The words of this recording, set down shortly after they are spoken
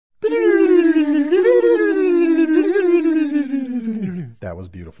That was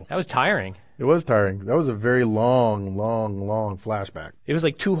beautiful. That was tiring. It was tiring. That was a very long flashback. It was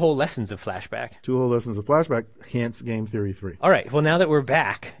like 2 whole lessons of flashback. 2 whole lessons of flashback, hence Game Theory 3. All right. Well, now that we're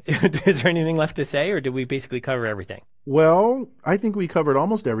back, is there anything left to say, or did we basically cover everything? Well, I think we covered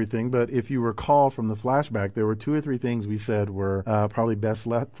almost everything, but if you recall from the flashback, there were 2 or 3 things we said were probably best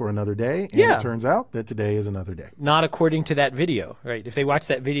left for another day, and it turns out that today is another day. Not according to that video, right? If they watch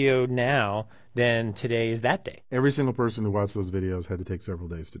that video now, then today is that day. Every single person who watched those videos had to take several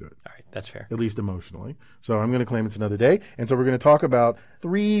days to do it. All right, that's fair. At least emotionally. So I'm going to claim it's another day, and so we're going to talk about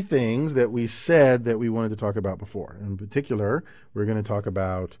 3 things that we said that we wanted to talk about before. In particular, we're going to talk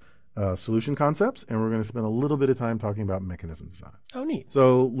about solution concepts, and we're going to spend a little bit of time talking about mechanism design. Oh, neat.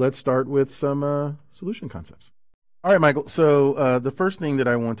 So let's start with some solution concepts. All right, Michael. So the first thing that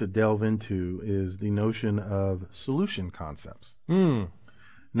I want to delve into is the notion of solution concepts.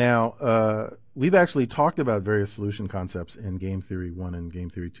 Now, we've actually talked about various solution concepts in Game Theory 1 and Game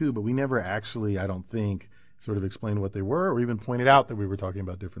Theory 2, but we never actually, I don't think, sort of explained what they were or even pointed out that we were talking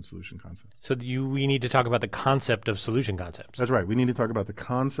about different solution concepts. So we need to talk about the concept of solution concepts. That's right. We need to talk about the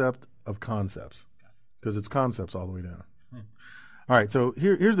concept of concepts because it's concepts all the way down. All right. So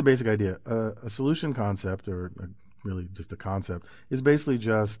here's the basic idea. A solution concept, or really just a concept, is basically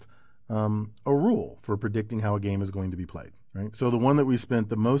just a rule for predicting how a game is going to be played. Right. So the one that we spent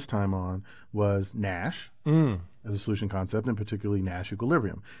the most time on was Nash as a solution concept, and particularly Nash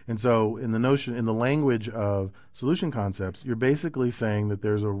equilibrium. And so in the language of solution concepts, you're basically saying that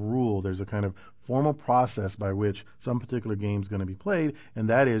there's a rule, there's a kind of formal process by which some particular game is going to be played, and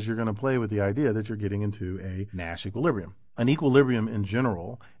that is you're going to play with the idea that you're getting into a Nash equilibrium, an equilibrium in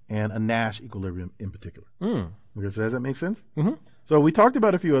general, and a Nash equilibrium in particular. Okay, so does that make sense? Mm-hmm. So we talked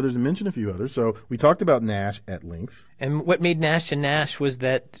about a few others and mentioned a few others. So we talked about Nash at length. And what made Nash and Nash was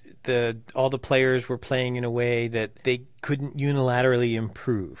that all the players were playing in a way that they couldn't unilaterally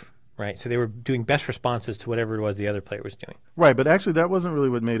improve, right? So they were doing best responses to whatever it was the other player was doing. Right, but actually that wasn't really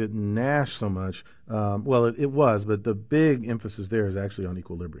what made it Nash so much. Well, it was, but the big emphasis there is actually on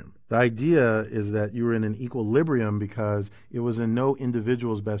equilibrium. The idea is that you were in an equilibrium because it was in no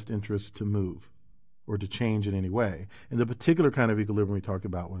individual's best interest to move or to change in any way. And the particular kind of equilibrium we talked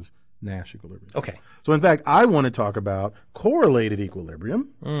about was Nash equilibrium. Okay. So in fact, I want to talk about correlated equilibrium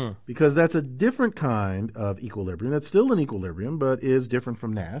because that's a different kind of equilibrium. That's still an equilibrium, but is different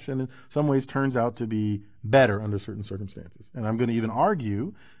from Nash, and in some ways turns out to be better under certain circumstances. And I'm going to even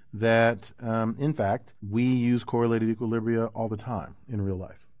argue that, in fact, we use correlated equilibria all the time in real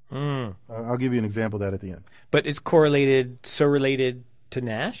life. I'll give you an example of that at the end. But it's correlated, so related to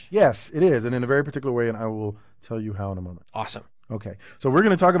Nash? Yes, it is, and in a very particular way, and I will tell you how in a moment. Awesome. Okay, so we're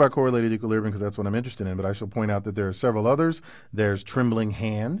going to talk about correlated equilibrium because that's what I'm interested in, but I shall point out that there are several others. There's trembling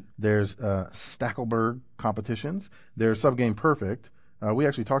hand, there's Stackelberg competitions, there's subgame perfect. We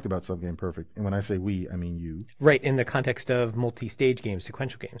actually talked about subgame perfect, and when I say we, I mean you. Right, in the context of multi-stage games,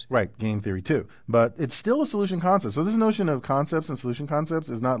 sequential games. Right, game theory too. But it's still a solution concept. So this notion of concepts and solution concepts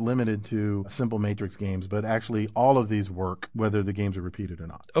is not limited to simple matrix games, but actually all of these work whether the games are repeated or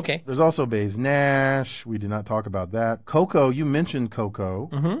not. Okay. There's also Bayes-Nash. We did not talk about that. Coco, you mentioned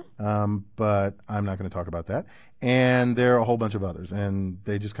Coco, but I'm not going to talk about that. And there are a whole bunch of others, and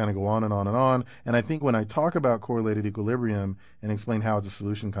they just kind of go on and on and on. And I think when I talk about correlated equilibrium and explain how it's a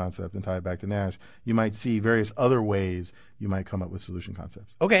solution concept and tie it back to Nash, you might see various other ways you might come up with solution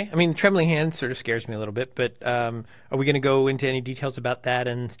concepts. Okay. I mean, trembling hand sort of scares me a little bit, but are we going to go into any details about that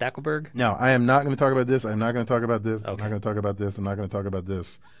in Stackelberg? No, I am not going to talk about this. I'm not going to talk about this. Okay. I'm not going to talk about this. I'm not going to talk about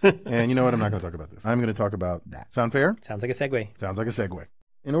this. And you know what? I'm not going to talk about this. I'm going to talk about that. Sound fair? Sounds like a segue. Sounds like a segue.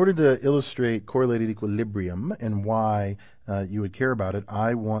 In order to illustrate correlated equilibrium and why you would care about it,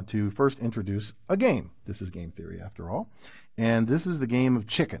 I want to first introduce a game. This is game theory, after all. And this is the game of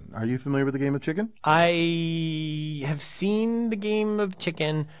chicken. Are you familiar with the game of chicken? I have seen the game of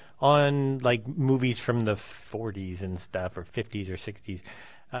chicken on like movies from the 40s and stuff, or 50s or 60s.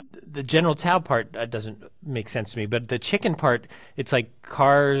 The General Tao part doesn't make sense to me, but the chicken part, it's like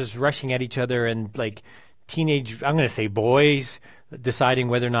cars rushing at each other and like teenage, I'm going to say boys, deciding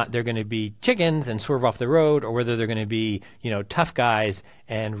whether or not they're going to be chickens and swerve off the road, or whether they're going to be, tough guys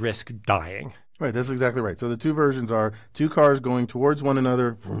and risk dying. Right, that's exactly right. So the two versions are two cars going towards one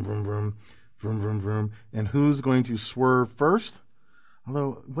another, vroom, vroom, vroom, vroom, vroom, vroom, and who's going to swerve first?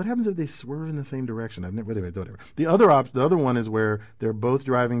 Although, what happens if they swerve in the same direction? Whatever. The other one is where they're both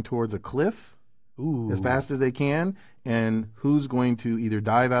driving towards a cliff as fast as they can, and who's going to either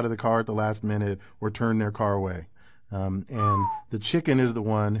dive out of the car at the last minute or turn their car away. And the chicken is the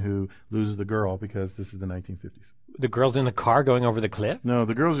one who loses the girl because this is the 1950s. The girl's in the car going over the cliff? No,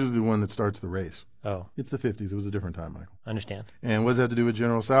 the girl's usually the one that starts the race. Oh, It's the 50s. It was a different time, Michael. understand. And what does that have to do with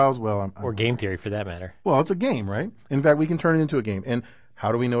General Tso's? Well, Or game theory for that matter. well, it's a game, right? In fact, we can turn it into a game. And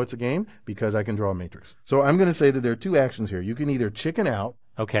how do we know it's a game? Because I can draw a matrix. So I'm going to say that there are two actions here. You can either chicken out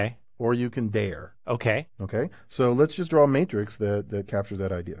Okay. or you can dare. Okay. Okay? So let's just draw a matrix that captures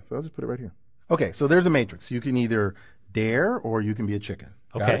that idea. So I'll just put it right here. Okay, so there's a matrix. You can either dare or you can be a chicken.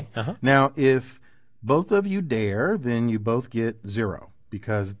 Got Okay. it? Uh-huh. Now, if both of you dare, then you both get 0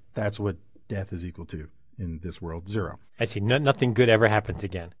 because that's what death is equal to in this world, 0. I see. Nothing good ever happens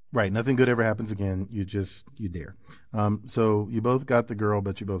again. Right, nothing good ever happens again. You dare. So you both got the girl,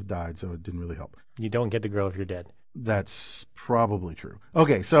 but you both died, so it didn't really help. You don't get the girl if you're dead. That's probably true.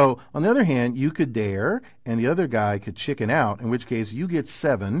 Okay, so on the other hand, you could dare, and the other guy could chicken out, in which case you get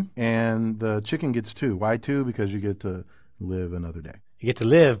 7, and the chicken gets 2. Why 2? Because you get to live another day. You get to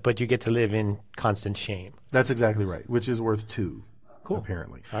live, but you get to live in constant shame. That's exactly right, which is worth 2. Cool.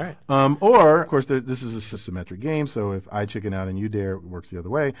 Apparently. All right. Or, of course, this is a symmetric game, so if I chicken out and you dare, it works the other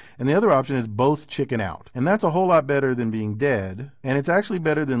way. And the other option is both chicken out. And that's a whole lot better than being dead. And it's actually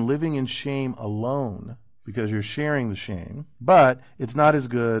better than living in shame alone because you're sharing the shame. But it's not as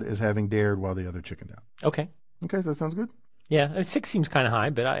good as having dared while the other chickened out. Okay. Okay, so that sounds good? Yeah, 6 seems kind of high,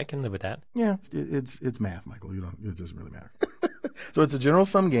 but I can live with that. Yeah, it's math, Michael. It doesn't really matter. So it's a general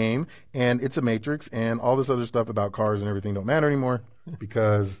sum game, and it's a matrix, and all this other stuff about cars and everything don't matter anymore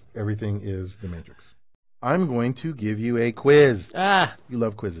because everything is the matrix. I'm going to give you a quiz. Ah, You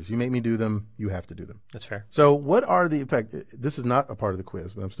love quizzes. You make me do them. You have to do them. that's fair. So what are the, in fact, this is not a part of the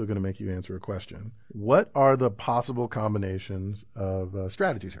quiz, but I'm still going to make you answer a question. What are the possible combinations of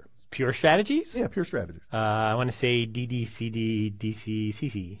strategies here? Pure strategies? Yeah, pure strategies. I want to say DD, CD, DC,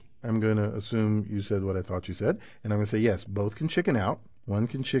 CC. I'm going to assume you said what I thought you said, and I'm going to say yes, both can chicken out. One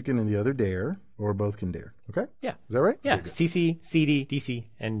can chicken and the other dare, or both can dare. Okay? Yeah. Is that right? Yeah, Very good. CC, CD, DC,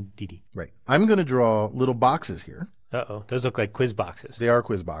 and DD. Right. I'm going to draw little boxes here. Uh-oh, those look like quiz boxes. They are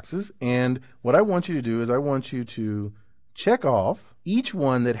quiz boxes. And what I want you to do is I want you to check off each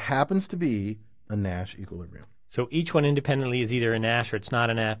one that happens to be a Nash equilibrium. So each one independently is either a Nash or it's not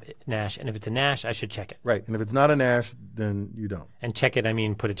a Nash, and if it's a Nash, I should check it. Right. And if it's not a Nash, then you don't. And check it, I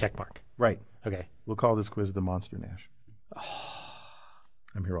mean put a check mark. Right. Okay. We'll call this quiz the Monster Nash.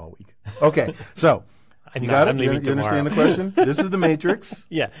 I'm here all week. Okay. So, you got it? I'm You leaving tomorrow. understand the question? This is the matrix.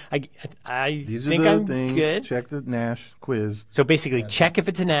 Yeah, I These are think the I'm things. good. Check the Nash quiz. So basically, check if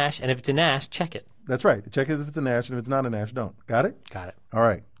it's a Nash, and if it's a Nash, check it. That's right. Check it if it's a Nash, and if it's not a Nash, don't. Got it? Got it. All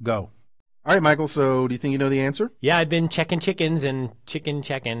right. Go. All right, Michael. So, do you think you know the answer? Yeah, I've been checking chickens and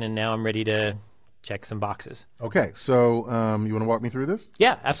checking, and now I'm ready to check some boxes. Okay. So, you want to walk me through this?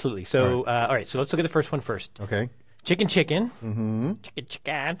 Yeah, absolutely. So, all right. So let's look at the first one first. Okay. Chicken. Mm-hmm.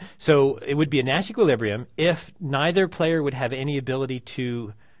 Chicken. So it would be a Nash equilibrium if neither player would have any ability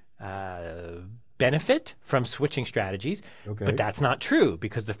to benefit from switching strategies. Okay. But that's not true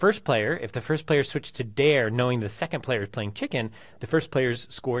because if the first player switched to dare knowing the second player is playing chicken, the first player's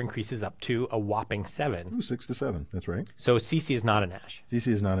score increases up to a whopping 7. Ooh, 6 to 7. That's right. So CC is not a Nash. CC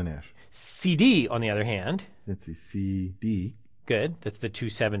is not a Nash. CD, on the other hand, Let's see. CD. good. That's the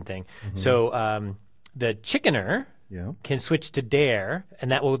 2-7 thing. So the chickener Yeah. can switch to dare, and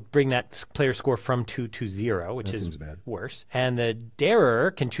that will bring that player score from 2 to 0, which That is seems bad. worse. And the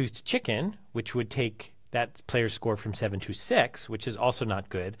darer can choose to chicken, which would take that player's score from 7 to 6, which is also not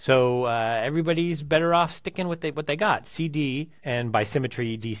good. So everybody's better off sticking with what they got. CD and by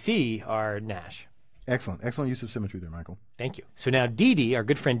symmetry DC are Nash. Excellent. Excellent use of symmetry there, Michael. Thank you. So now DD, our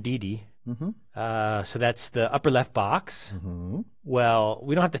good friend DD. So that's the upper left box. Well,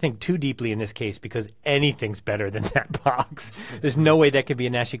 we don't have to think too deeply in this case because anything's better than that box. There's no way that could be a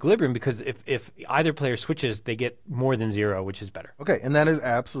Nash equilibrium because if either player switches, they get more than 0, which is better. Okay, and that is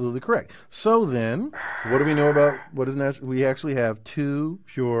absolutely correct. So then, what do we know about what is Nash? We actually have 2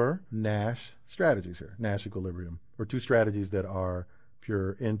 pure Nash strategies here, Nash equilibrium, or 2 strategies that are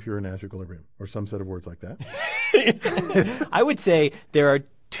pure Nash equilibrium, or some set of words like that. I would say there are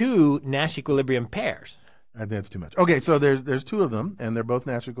 2 Nash equilibrium pairs. I think that's too much. Okay, so there's 2 of them, and they're both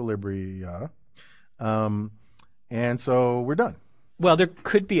Nash equilibria, and so we're done. Well, there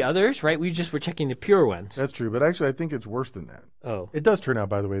could be others, right? We're checking the pure ones. That's true, but actually I think it's worse than that. Oh. It does turn out,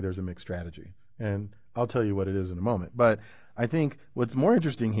 by the way, there's a mixed strategy, and I'll tell you what it is in a moment. But I think what's more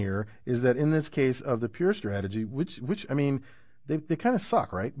interesting here is that in this case of the pure strategy, which I mean, they kind of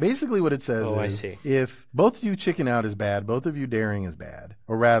suck, right? Basically what it says Oh, I is see. if both of you chicken out is bad, both of you daring is bad,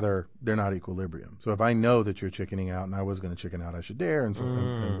 or rather, they're not equilibrium. So if I know that you're chickening out and I was going to chicken out, I should dare, and so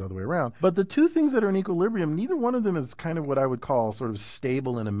and the other way around. But the two things that are in equilibrium, neither one of them is kind of what I would call sort of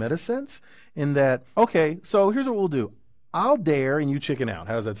stable in a meta sense, in that, okay, so here's what we'll do. I'll dare and you chicken out.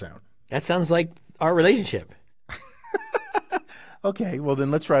 How does that sound? That sounds like our relationship. Okay, well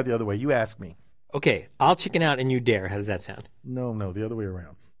then let's try it the other way. You ask me. Okay, I'll chicken out and you dare. How does that sound? No, the other way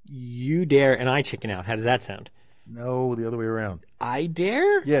around. You dare and I chicken out. How does that sound? No, the other way around. I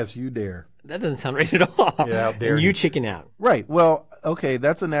dare? Yes, you dare. That doesn't sound right at all. Yeah, how dare and you. you chicken out. Right. Well, okay,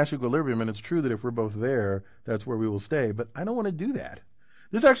 that's a Nash equilibrium, and it's true that if we're both there, that's where we will stay. But I don't want to do that.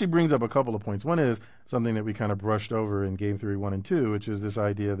 This actually brings up a couple of points. One is something that we kind of brushed over in Game Theory 1 and 2, which is this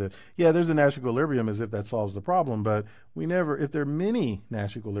idea that, yeah, there's a Nash equilibrium as if that solves the problem, but we never, if there are many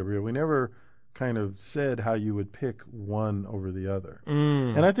Nash equilibria, we never kind of said how you would pick one over the other.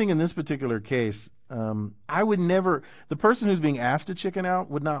 And I think in this particular case, I would never, the person who's being asked to chicken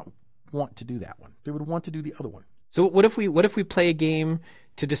out would not want to do that one. They would want to do the other one. So what if we play a game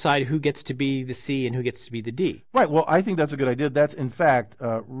to decide who gets to be the C and who gets to be the D? Right. Well, I think that's a good idea. That's, in fact,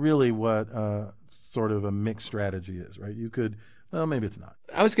 really what sort of a mixed strategy is, right? You could, well, maybe it's not.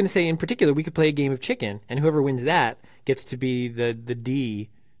 I was going to say, in particular, we could play a game of chicken, and whoever wins that gets to be the D,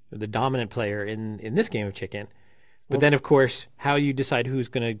 or the dominant player in this game of chicken. But then, of course, how you decide who's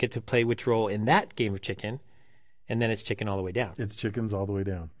going to get to play which role in that game of chicken, and then it's chicken all the way down. It's chickens all the way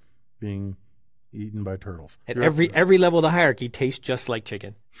down, being eaten by turtles. At every level of the hierarchy tastes just like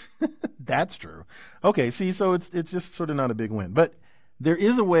chicken. That's true. Okay, see, so it's just sort of not a big win. But there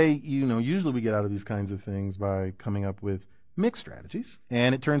is a way, usually we get out of these kinds of things by coming up with mixed strategies.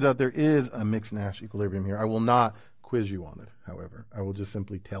 And it turns out there is a mixed Nash equilibrium here. I will not quiz you on it, however. I will just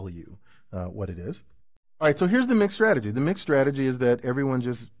simply tell you what it is. All right, so here's the mixed strategy. The mixed strategy is that everyone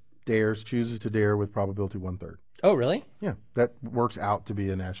just chooses to dare with probability 1/3. Oh, really? Yeah, that works out to be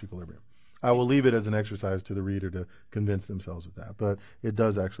a Nash equilibrium. I will leave it as an exercise to the reader to convince themselves of that, but it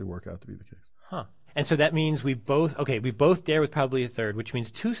does actually work out to be the case. Huh. And so that means we both dare with probably 1/3, which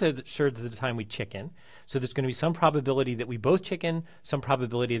means 2/3 of the time we chicken. So there's going to be some probability that we both chicken, some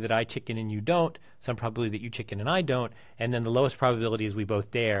probability that I chicken and you don't, some probability that you chicken and I don't, and then the lowest probability is we both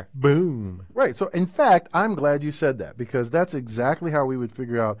dare. Boom. Right. So in fact, I'm glad you said that, because that's exactly how we would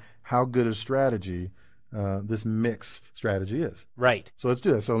figure out how good a strategy this mixed strategy is. Right. So let's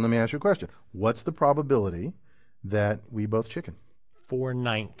do that. So let me ask you a question. What's the probability that we both chicken?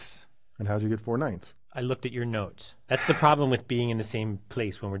 4/9. And how'd you get 4/9? I looked at your notes. That's the problem with being in the same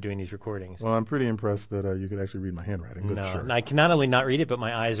place when we're doing these recordings. Well, I'm pretty impressed that you could actually read my handwriting. But No, sure. I can not only not read it, but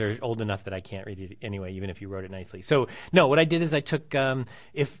my eyes are old enough that I can't read it anyway, even if you wrote it nicely. So, no, what I did is I took,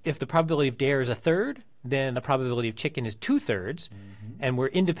 if the probability of dare is 1/3, then the probability of chicken is 2/3, and we're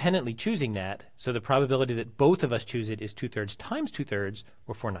independently choosing that. So the probability that both of us choose it is 2/3 times 2/3,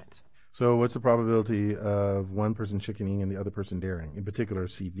 or 4/9. So what's the probability of one person chickening and the other person daring, in particular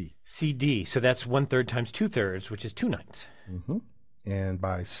CV? CD, so that's 1/3 times 2/3, which is 2/9. And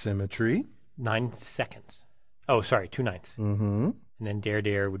by symmetry? 9 seconds. Oh, sorry, 2/9. And then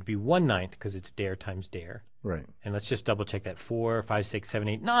dare would be 1/9 because it's dare times dare. Right. And let's just double check that. 4, 5, 6, 7,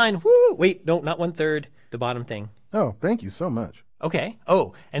 8, 9. Woo! Wait, no, not 1/3. The bottom thing. Oh, thank you so much. Okay.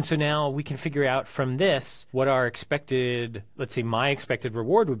 Oh, and so now we can figure out from this what our expected, let's say my expected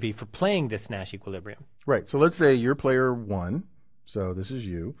reward would be for playing this Nash equilibrium. Right. So let's say you're player 1. So this is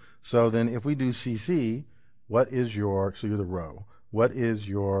you. So then if we do CC, so you're the row. What is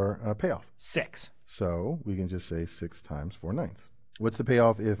your payoff? 6. So we can just say 6 times 4/9. What's the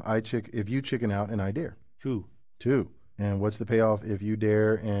payoff if you chicken out and I dare? 2. 2. And what's the payoff if you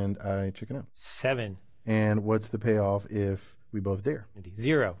dare and I chicken out? 7. And what's the payoff if we both dare?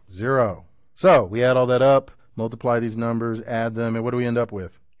 0. 0. So we add all that up, multiply these numbers, add them, and what do we end up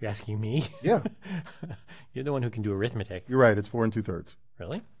with? You're asking me? Yeah. You're the one who can do arithmetic. You're right. It's 4 2/3.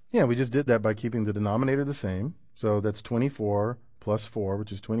 Really? Yeah, we just did that by keeping the denominator the same. So that's 24 plus 4,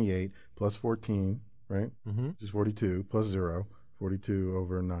 which is 28, plus 14, right? Which is 42, plus 0. 42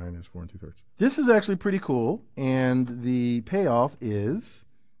 over 9 is 4 2/3. This is actually pretty cool, and the payoff is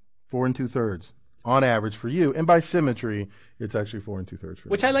 4 2/3 on average for you. And by symmetry, it's actually 4 2/3 for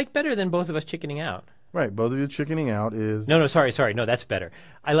Which me. I like better than both of us chickening out. Right, both of you chickening out is... No, sorry. No, that's better.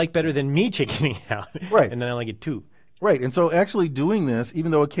 I like better than me chickening out. Right. And then I only get 2. Right, and so actually doing this,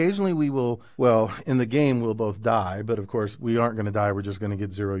 even though occasionally we will, well, in the game we'll both die, but of course we aren't going to die, we're just going to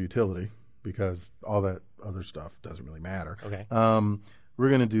get 0 utility, because all that other stuff doesn't really matter. Okay. we're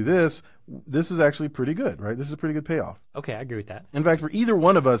going to do this, this is actually pretty good, right? This is a pretty good payoff. Okay, I agree with that. In fact, for either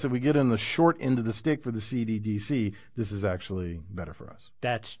one of us, if we get in the short end of the stick for the CDDC, this is actually better for us.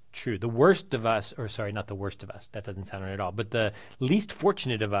 That's true. The worst of us, or sorry, not the worst of us, that doesn't sound right at all, but the least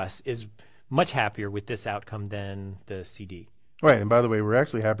fortunate of us is much happier with this outcome than the CD. Right, and by the way, we're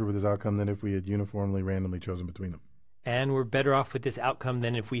actually happier with this outcome than if we had uniformly randomly chosen between them. And we're better off with this outcome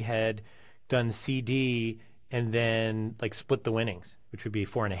than if we had done CD and then like split the winnings, which would be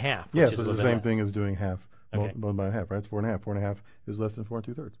 4.5. Yes, it's the same thing as doing half, multiplied by half, right? It's 4.5. 4.5 is less than 4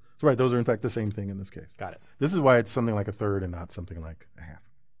 2/3. So right, those are in fact the same thing in this case. Got it. This is why it's something like a third and not something like a half.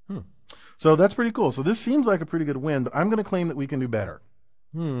 So that's pretty cool. So this seems like a pretty good win, but I'm going to claim that we can do better.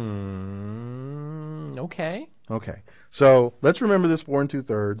 Okay. Okay. So let's remember this 4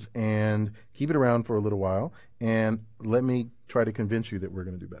 2/3 and keep it around for a little while, and let me try to convince you that we're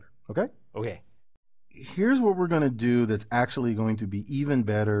going to do better. Okay? Okay. Here's what we're going to do that's actually going to be even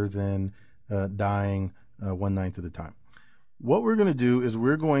better than dying 1/9 of the time. What we're going to do is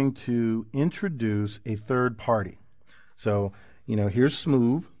we're going to introduce a third party. So, here's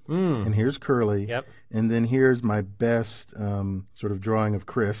Smooth, and here's Curly, Yep. and then here's my best sort of drawing of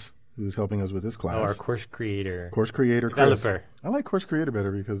Chris, who's helping us with this class. Oh, our course creator. Course creator, Developer. Chris. I like course creator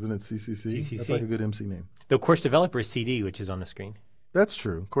better because then it's CCC. CCC. That's like a good MC name. The course developer is CD, which is on the screen. That's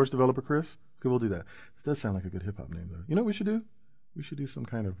true. Course developer Chris. Good, we'll do that. It does sound like a good hip hop name, though. You know what we should do? We should do some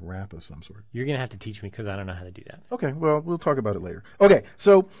kind of rap of some sort. You're going to have to teach me because I don't know how to do that. Okay, well, we'll talk about it later. Okay,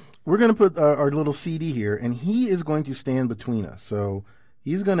 so we're going to put our little CD here, and he is going to stand between us. So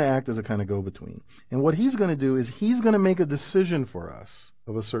he's going to act as a kind of go-between. And what he's going to do is he's going to make a decision for us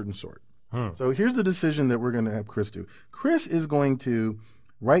of a certain sort. So here's the decision that we're going to have Chris do. Chris is going to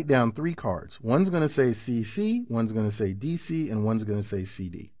write down 3 cards. One's going to say CC, one's going to say DC, and one's going to say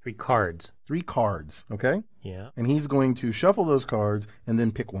CD. 3 cards. 3 cards, okay? Yeah. And he's going to shuffle those cards and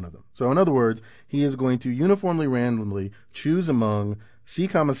then pick one of them. So in other words, he is going to uniformly randomly choose among C,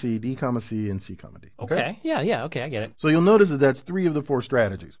 C, D, C, and C, D. Okay. Yeah. Okay, I get it. So you'll notice that that's 3 of the 4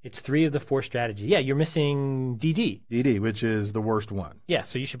 strategies. It's 3 of the 4 strategies. Yeah, you're missing DD. DD, which is the worst one. Yeah,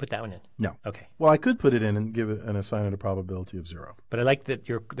 so you should put that one in. No. Okay. Well, I could put it in and give it and assign it a probability of 0. But I like that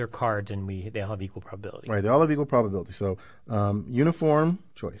they're cards and they all have equal probability. Right, they all have equal probability. So uniform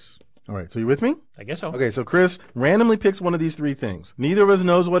choice. All right, so you with me? I guess so. Okay, so Chris randomly picks one of these 3 things. Neither of us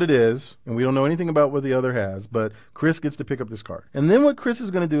knows what it is, and we don't know anything about what the other has, but Chris gets to pick up this card. And then what Chris is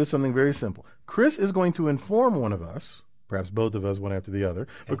going to do is something very simple. Chris is going to inform one of us, perhaps both of us, one after the other,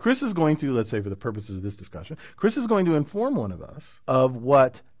 but Chris is going to, let's say for the purposes of this discussion, Chris is going to inform one of us of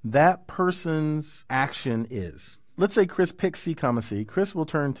what that person's action is. Let's say Chris picks C, C. Chris will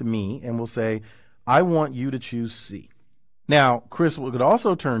turn to me and will say, I want you to choose C. Now, Chris could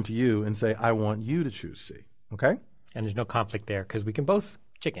also turn to you and say, I want you to choose C. Okay? And there's no conflict there because we can both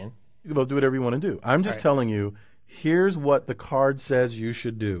chicken. You can both do whatever you want to do. I'm just telling you, here's what the card says you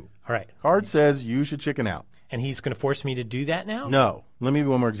should do. All right. Card says you should chicken out. And he's going to force me to do that now? No. Let me give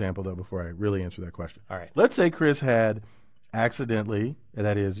you one more example, though, before I really answer that question. All right. Let's say Chris had accidentally,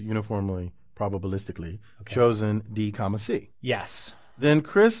 that is uniformly, probabilistically, chosen D, C. Yes. Then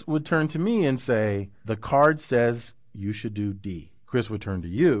Chris would turn to me and say, the card says you should do D. Chris would turn to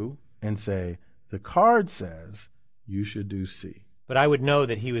you and say, the card says you should do C. But I would know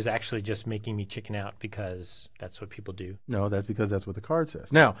that he was actually just making me chicken out because that's what people do. No, that's because that's what the card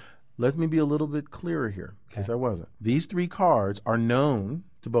says. Now, let me be a little bit clearer here, in case I wasn't. These 3 cards are known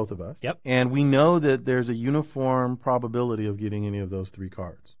to both of us. Yep. And we know that there's a uniform probability of getting any of those 3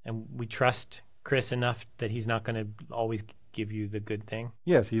 cards. And we trust Chris enough that he's not going to always give you the good thing?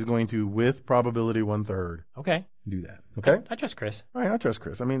 Yes, he's going to, with probability 1/3, Okay. do that. Okay? I trust Chris. All right, I trust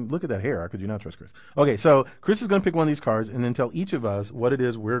Chris. I mean, look at that hair. How could you not trust Chris? Okay, so Chris is going to pick one of these cards and then tell each of us what it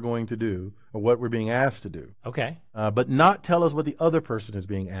is we're going to do or what we're being asked to do. Okay. But not tell us what the other person is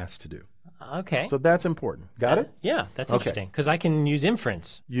being asked to do. Okay. So that's important. Got it? Yeah, that's interesting because I can use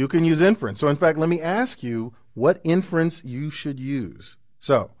inference. You can use inference. So, in fact, let me ask you what inference you should use.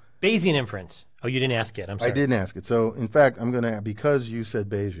 So, Bayesian inference. Oh, you didn't ask yet. I'm sorry. I didn't ask it. So, in fact, I'm going to, because you said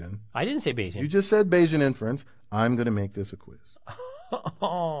Bayesian. I didn't say Bayesian. You just said Bayesian inference. I'm going to make this a quiz.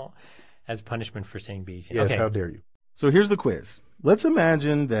 As punishment for saying Bayesian. Yes, okay. how dare you. So, here's the quiz. Let's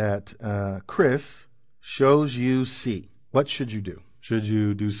imagine that Chris shows you C. What should you do? Should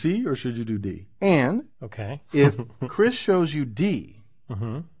you do C or should you do D? And if Chris shows you D,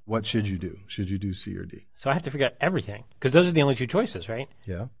 what should you do? Should you do C or D? So I have to figure out everything because those are the only 2 choices, right?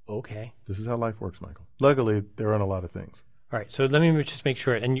 Yeah. Okay. This is how life works, Michael. Luckily, there aren't a lot of things. All right. So let me just make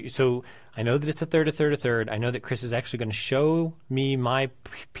sure. And so I know that it's a third, a third, a third. I know that Chris is actually going to show me my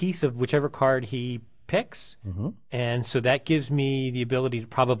piece of whichever card he picks. Mm-hmm. And so that gives me the ability to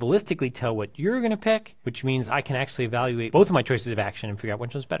probabilistically tell what you're going to pick, which means I can actually evaluate both of my choices of action and figure out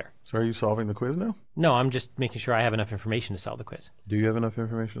which one's better. So are you solving the quiz now? No, I'm just making sure I have enough information to solve the quiz. Do you have enough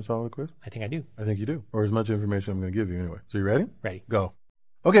information to solve the quiz? I think I do. I think you do. Or as much information I'm going to give you anyway. So you ready? Ready. Go.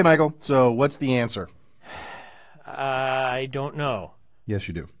 Okay, Michael. So what's the answer? I don't know. Yes,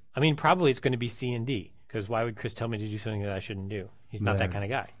 you do. I mean, probably it's going to be C and D, because why would Chris tell me to do something that I shouldn't do? He's not that kind of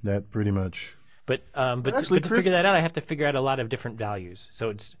guy. That pretty much. But actually, to Chris, figure that out, I have to figure out a lot of different values.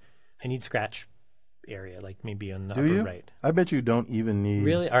 So I need scratch area, like maybe on the do upper you? right. I bet you don't even need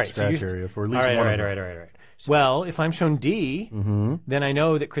really? All right, scratch so area for at least all one of them. All right. Well, if I'm shown D, then I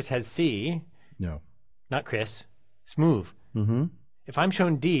know that Chris has C. No. Not Chris. Smoove. Mm-hmm. If I'm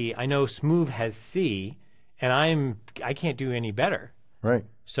shown D, I know Smoove has C, and I can't do any better. Right.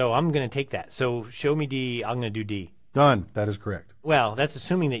 So I'm going to take that. So show me D, I'm going to do D. Done. That is correct. Well, that's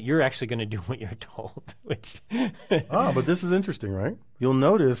assuming that you're actually going to do what you're told, which... But this is interesting, right? You'll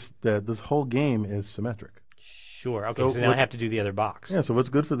notice that this whole game is symmetric. Sure. Okay, so now I have to do the other box. Yeah, so what's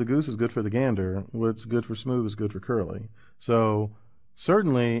good for the goose is good for the gander. What's good for Smoove is good for Curly. So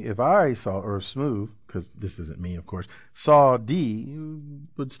certainly if I saw, or Smoove, because this isn't me, of course, saw D, you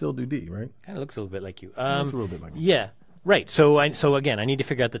would still do D, right? Kind of looks a little bit like you. Looks a little bit like me. Yeah, right. So again, I need to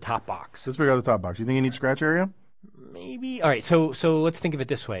figure out the top box. Let's figure out the top box. You think you need scratch area? Maybe. All right, so let's think of it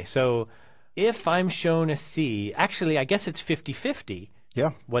this way. So if I'm shown a C, actually, I guess it's 50-50.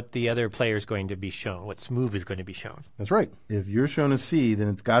 Yeah. What the other player is going to be shown, what Smoove is going to be shown. That's right. If you're shown a C, then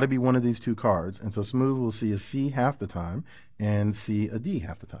it's got to be one of these two cards. And so Smoove will see a C half the time and see a D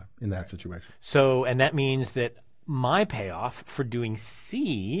half the time in that situation. So, and that means that my payoff for doing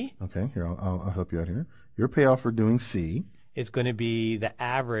C... Okay, here, I'll help you out here. Your payoff for doing C... is going to be the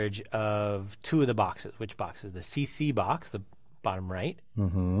average of two of the boxes. Which boxes? The CC box, the bottom right,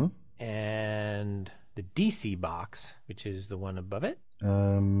 and the DC box, which is the one above it.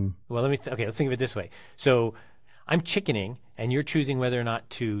 Well, let's think of it this way. So I'm chickening, and you're choosing whether or not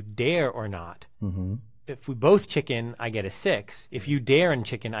to dare or not. If we both chicken, I get a 6. If you dare and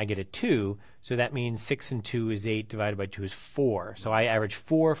chicken, I get a 2. So that means 6 and 2 is 8, divided by 2 is 4. So I average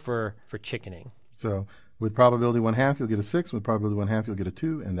 4 for chickening. So with probability 1/2, you'll get a 6. With probability 1/2, you'll get a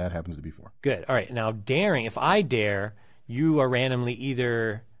 2, and that happens to be 4. Good. All right. Now daring, if I dare, you are randomly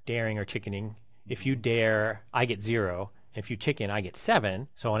either daring or chickening. If you dare, I get 0. If you chicken, I get 7.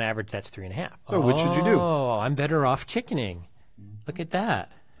 So on average, that's 3.5. So which should you do? Oh, I'm better off chickening. Look at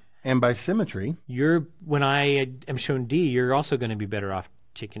that. And by symmetry, when I am shown D, you're also going to be better off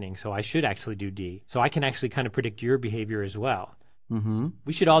chickening. So I should actually do D. So I can actually kind of predict your behavior as well.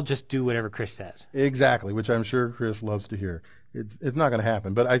 We should all just do whatever Chris says. Exactly, which I'm sure Chris loves to hear. It's not going to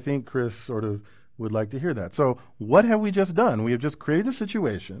happen, but I think Chris sort of would like to hear that. So what have we just done? We have just created a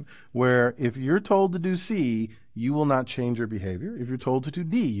situation where if you're told to do C, you will not change your behavior. If you're told to do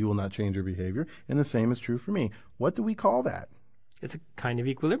D, you will not change your behavior. And the same is true for me. What do we call that? It's a kind of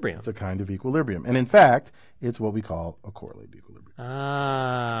equilibrium. It's a kind of equilibrium. And in fact, it's what we call a correlated equilibrium.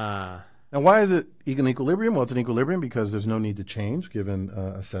 Ah. Now, why is it an equilibrium? Well, it's an equilibrium because there's no need to change given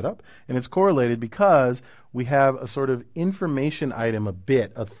a setup. And it's correlated because we have a sort of information item, a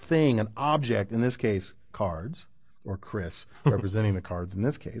bit, a thing, an object, in this case, cards, or Chris representing the cards in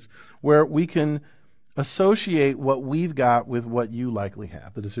this case, where we can associate what we've got with what you likely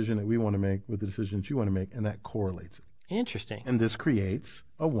have, the decision that we want to make with the decision that you want to make, and that correlates it. Interesting. And this creates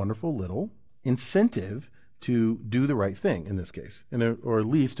a wonderful little incentive to do the right thing in this case, or at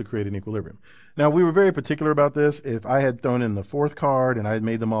least to create an equilibrium. Now, we were very particular about this. If I had thrown in the fourth card and I had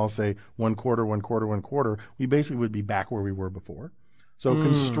made them all say 1/4, 1/4, 1/4, we basically would be back where we were before. So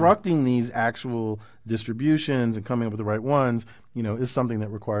constructing these actual distributions and coming up with the right ones, is something that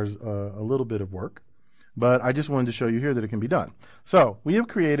requires a little bit of work. But I just wanted to show you here that it can be done. So we have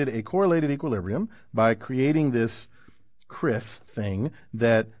created a correlated equilibrium by creating this Chris thing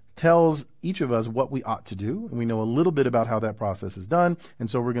that tells each of us what we ought to do, and we know a little bit about how that process is done, and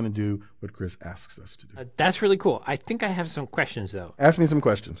so we're going to do what Chris asks us to do. That's really cool. I think I have some questions, though. Ask me some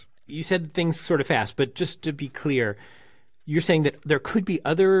questions. You said things sort of fast, but just to be clear, you're saying that there could be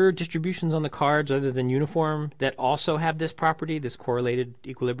other distributions on the cards other than uniform that also have this property, this correlated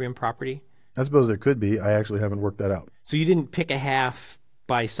equilibrium property? I suppose there could be. I actually haven't worked that out. So you didn't pick a half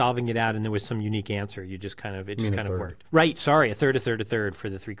by solving it out and there was some unique answer. You just kind of worked. Right, sorry, a third for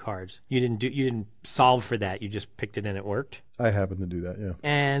the 3 cards. You didn't solve for that. You just picked it and it worked. I happened to do that, yeah.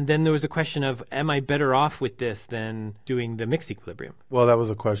 And then there was a question of, am I better off with this than doing the mixed equilibrium? Well, that was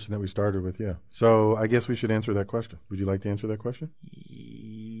a question that we started with, yeah. So I guess we should answer that question. Would you like to answer that question?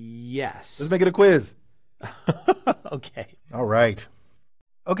 Yes. Let's make it a quiz. Okay. All right.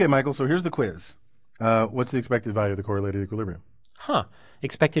 Okay, Michael, so here's the quiz. What's the expected value of the correlated equilibrium? Huh.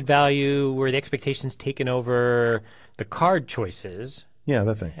 Expected value where the expectation's taken over the card choices Yeah,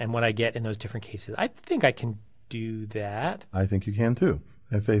 that thing. and what I get in those different cases. I think I can do that. I think you can too.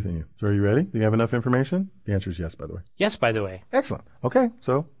 I have faith in you. So are you ready? Do you have enough information? The answer is yes, by the way. Yes, by the way. Excellent. Okay,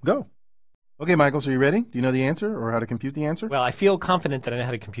 so go. Okay, Michael, so you ready? Do you know the answer or how to compute the answer? Well, I feel confident that I know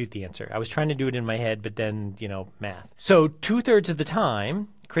how to compute the answer. I was trying to do it in my head, but then, math. So 2/3 of the time,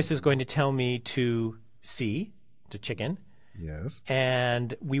 Chris is going to tell me to C, to chicken. Yes.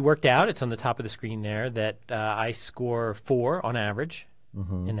 And we worked out, it's on the top of the screen there, that I score 4 on average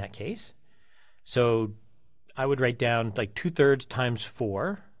in that case. So I would write down like 2/3 times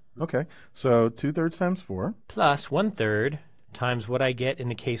 4. Okay, so 2/3 times 4. Plus 1/3 times what I get in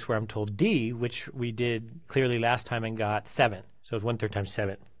the case where I'm told D, which we did clearly last time and got 7. So it's 1/3 times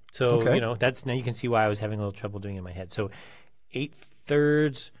 7. So, Okay. that's now you can see why I was having a little trouble doing it in my head. So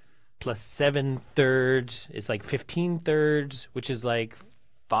 8/3 plus 7/3 is like 15/3, which is like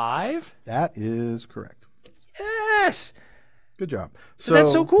 5. That is correct. Yes. Good job. So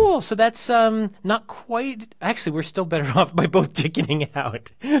that's so cool. So that's not quite. Actually, we're still better off by both chickening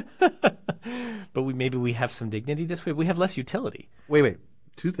out. But maybe we have some dignity this way. We have less utility. Wait.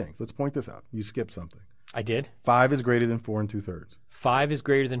 2 things. Let's point this out. You skipped something. I did. 5 is greater than 4 2/3. 5 is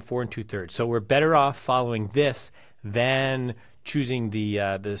greater than 4 2/3. So we're better off following this than choosing the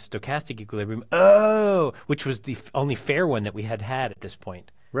stochastic equilibrium. Oh, which was the only fair one that we had at this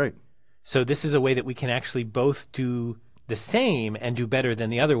point. Right. So this is a way that we can actually both do the same and do better than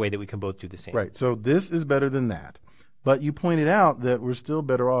the other way that we can both do the same. Right. So this is better than that. But you pointed out that we're still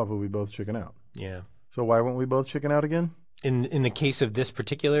better off if we both chicken out. Yeah. So why won't we both chicken out again? In the case of this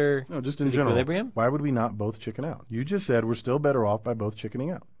particular No, just in general. equilibrium? Why would we not both chicken out? You just said we're still better off by both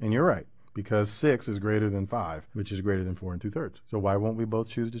chickening out. And you're right, because 6 is greater than 5, which is greater than 4 2/3. So why won't we both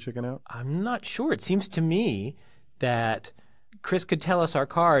choose to chicken out? I'm not sure. It seems to me that Chris could tell us our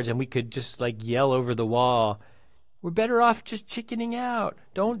cards and we could just like yell over the wall, we're better off just chickening out.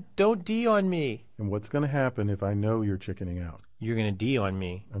 Don't D on me. And what's going to happen if I know you're chickening out? You're going to D on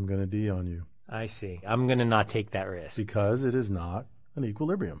me. I'm going to D on you. I see. I'm going to not take that risk. Because it is not an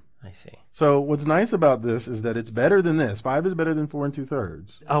equilibrium. I see. So what's nice about this is that it's better than this. 5 is better than 4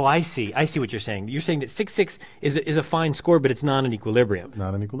 2/3. Oh, I see. I see what you're saying. You're saying that 6/6 is a fine score, but it's not an equilibrium. It's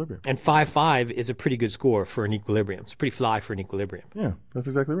not an equilibrium. And 5/5 is a pretty good score for an equilibrium. It's pretty fly for an equilibrium. Yeah, that's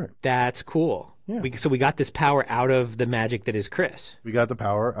exactly right. That's cool. Yeah. So we got this power out of the magic that is Chris. We got the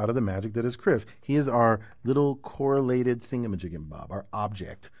power out of the magic that is Chris. He is our little correlated thingamajiggin-bob, our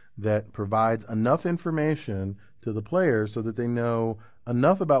object that provides enough information to the players so that they know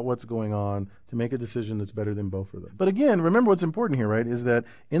enough about what's going on to make a decision that's better than both of them. But again, remember what's important here, right, is that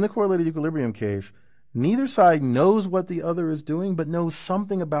in the correlated equilibrium case, neither side knows what the other is doing, but knows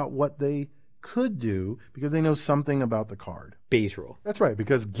something about what they could do because they know something about the card. Bayes rule. That's right,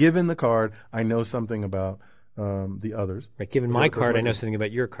 because given the card, I know something about the others. Right. Given my card, I know something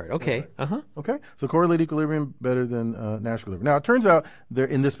about your card. Okay. Right. Okay. So correlated equilibrium better than Nash equilibrium. Now it turns out there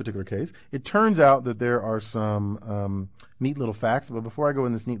in this particular case, it turns out that there are some neat little facts. But before I go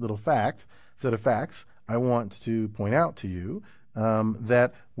in this neat little set of facts, I want to point out to you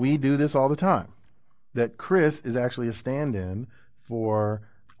that we do this all the time. That Chris is actually a stand-in for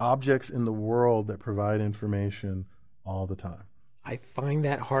objects in the world that provide information all the time. I find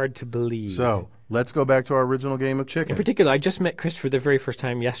that hard to believe. So let's go back to our original game of chicken. In particular, I just met Chris for the very first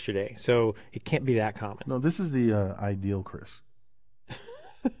time yesterday, so it can't be that common. No, this is the ideal Chris.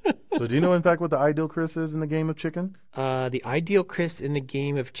 So do you know, in fact, what the ideal Chris is in the game of chicken? The ideal Chris in the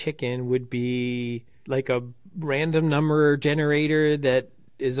game of chicken would be like a random number generator that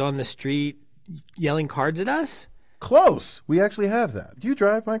is on the street yelling cards at us? Close. We actually have that. Do you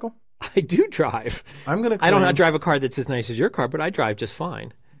drive, Michael? I do drive. I don't drive a car that's as nice as your car, but I drive just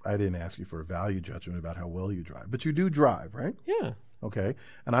fine. I didn't ask you for a value judgment about how well you drive, but you do drive, right? Yeah. Okay.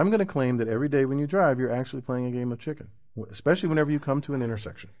 And I'm going to claim that every day when you drive, you're actually playing a game of chicken, especially whenever you come to an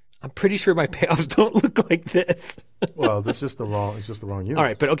intersection. I'm pretty sure my payoffs don't look like this. Well, it's just the wrong unit. All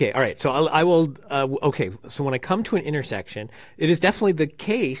right, but okay, all right. So I will. Okay, so when I come to an intersection, it is definitely the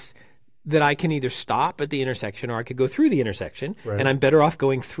case that I can either stop at the intersection or I could go through the intersection, right. And I'm better off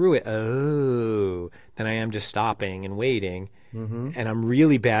going through it. Oh, than I am just stopping and waiting. Mm-hmm. And I'm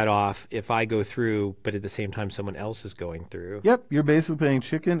really bad off if I go through, but at the same time someone else is going through. Yep, you're basically playing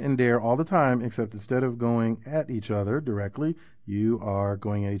chicken and dare all the time, except instead of going at each other directly, you are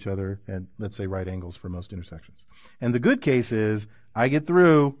going at each other at, let's say, right angles for most intersections. And the good case is I get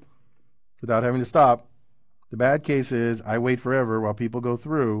through without having to stop. The bad case is I wait forever while people go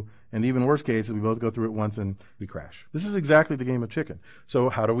through. And the even worse case is we both go through it once and we crash. This is exactly the game of chicken. So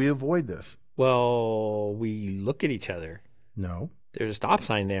how do we avoid this? Well, we look at each other. No. There's a stop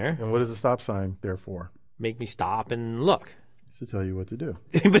sign there. And what is the stop sign there for? Make me stop and look. It's to tell you what to do.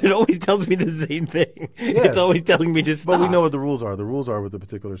 But it always tells me the same thing. Yes. It's always telling me to stop. But we know what the rules are. The rules are with a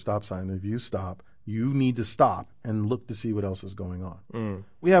particular stop sign. If you stop, you need to stop and look to see what else is going on.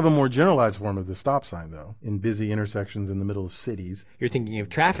 We have a more generalized form of the stop sign, though, in busy intersections in the middle of cities. You're thinking of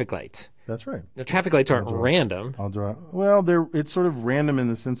traffic lights. That's right. The traffic lights aren't random. Well, it's sort of random in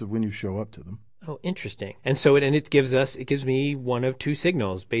the sense of when you show up to them. Oh, interesting. And so it gives me one of two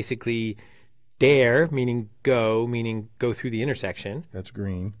signals. Basically, dare, meaning go through the intersection. That's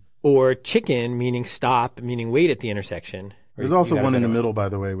green. Or chicken, meaning stop, meaning wait at the intersection. There's also one in the middle, by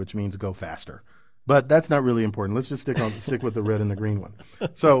the way, which means go faster. But that's not really important. Let's just stick with the red and the green one.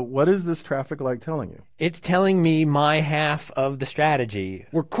 So what is this traffic light telling you? It's telling me my half of the strategy.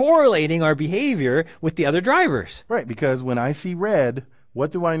 We're correlating our behavior with the other drivers. Right, because when I see red,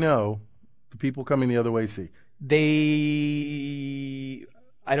 what do I know the people coming the other way see?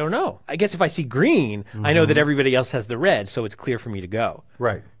 I don't know. I guess if I see green, I know that everybody else has the red, so it's clear for me to go.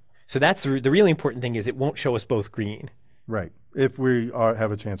 Right. So that's the really important thing is it won't show us both green. Right. If we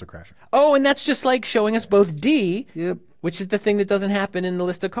have a chance of crashing. Oh, and that's just like showing us both D, Yep. which is the thing that doesn't happen in the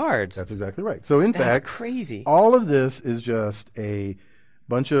list of cards. That's exactly right. So in That's fact, crazy. all of this is just a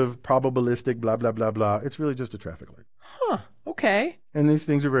bunch of probabilistic blah, blah, blah, blah. It's really just a traffic light. Huh. Okay. And these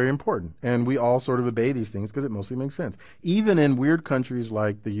things are very important. And we all sort of obey these things because it mostly makes sense. Even in weird countries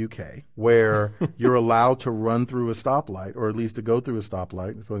like the UK, where you're allowed to run through a stoplight, or at least to go through a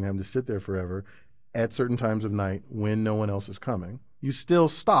stoplight, instead of having to sit there forever, at certain times of night when no one else is coming, you still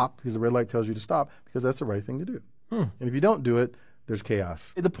stop because the red light tells you to stop because that's the right thing to do. And if you don't do it, there's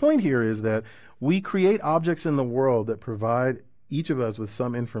chaos. The point here is that we create objects in the world that provide each of us with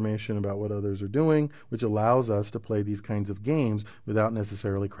some information about what others are doing, which allows us to play these kinds of games without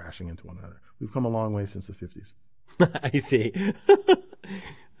necessarily crashing into one another. We've come a long way since the 50s. I see.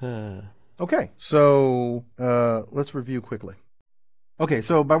 Okay, so let's review quickly. Okay,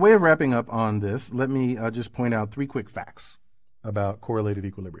 so by way of wrapping up on this, let me just point out 3 quick facts about correlated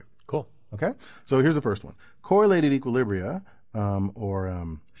equilibria. Cool. Okay, so here's the first one. Correlated equilibria,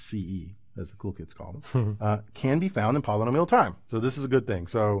 or CE, as the cool kids call them, can be found in polynomial time. So this is a good thing.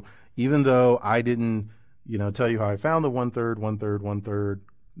 So even though I didn't, tell you how I found the 1/3, 1/3, 1/3,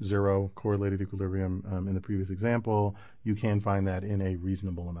 0 correlated equilibrium in the previous example, you can find that in a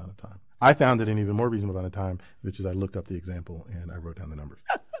reasonable amount of time. I found it in even more reasonable amount of time, which is I looked up the example and I wrote down the numbers,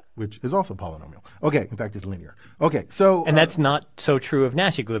 which is also polynomial. Okay, in fact, it's linear. Okay, so... And that's not so true of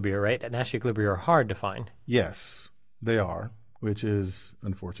Nash equilibria, right? Nash equilibria are hard to find. Yes, they are, which is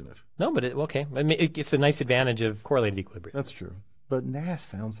unfortunate. No, but okay. I mean, it's a nice advantage of correlated equilibria. That's true. But Nash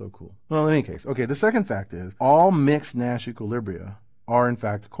sounds so cool. Well, in any case, okay, the second fact is all mixed Nash equilibria are in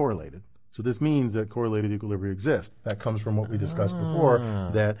fact correlated. So this means that correlated equilibria exist. That comes from what we discussed before,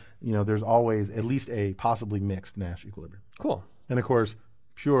 that there's always at least a possibly mixed Nash equilibrium. Cool. And of course,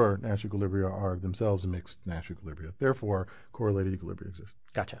 pure Nash equilibria are themselves mixed Nash equilibria. Therefore, correlated equilibria exist.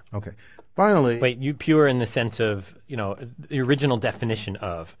 Gotcha. Okay. Finally... Wait, you pure in the sense of, the original definition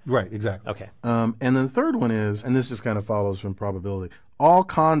of. Right, exactly. Okay. And then the third one is, and this just kind of follows from probability, all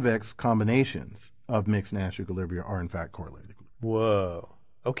convex combinations of mixed Nash equilibria are in fact correlated. Whoa.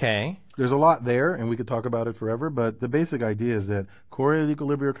 Okay. There's a lot there, and we could talk about it forever, but the basic idea is that correlated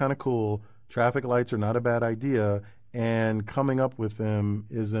equilibria are kind of cool, traffic lights are not a bad idea, and coming up with them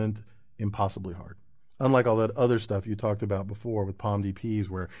isn't impossibly hard. Unlike all that other stuff you talked about before with POM-DPs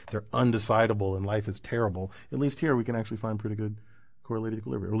where they're undecidable and life is terrible, at least here we can actually find pretty good correlated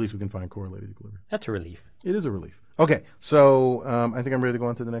equilibrium, or at least we can find correlated equilibrium. That's a relief. It is a relief. Okay, so I think I'm ready to go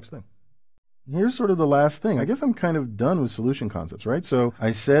on to the next thing. Here's sort of the last thing. I guess I'm kind of done with solution concepts, right? So I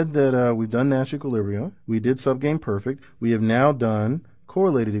said that we've done Nash equilibria. We did subgame perfect. We have now done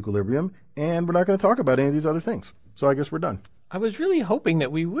correlated equilibrium, and we're not going to talk about any of these other things. So I guess we're done. I was really hoping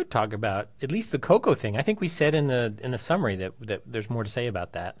that we would talk about at least the cocoa thing. I think we said in the summary that there's more to say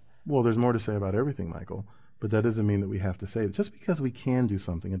about that. Well, there's more to say about everything, Michael, but that doesn't mean that we have to say it. Just because we can do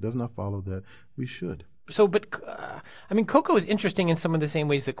something, it does not follow that we should. So, but cocoa is interesting in some of the same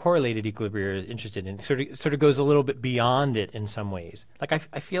ways that correlated equilibria is interested in. Sort of goes a little bit beyond it in some ways. Like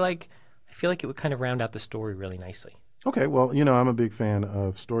I feel like it would kind of round out the story really nicely. Okay, well, I'm a big fan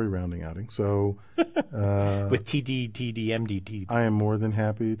of story rounding outing, so with TD, MD, TD. I am more than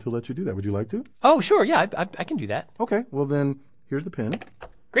happy to let you do that. Would you like to? Oh, sure, yeah, I can do that. Okay, well then, here's the pen.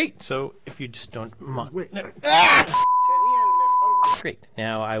 Great. So if you just don't mind. Wait. Great.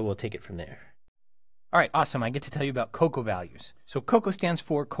 Now I will take it from there. All right, awesome. I get to tell you about COCO values. So COCO stands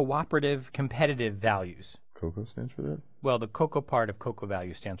for Cooperative Competitive Values. COCO stands for that? Well, the COCO part of COCO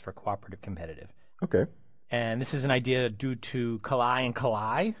value stands for cooperative competitive. Okay. And this is an idea due to Kalai and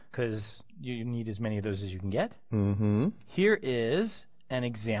Kalai, because you need as many of those as you can get. Mm-hmm. Here is an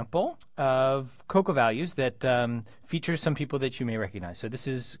example of COCO values that features some people that you may recognize. So this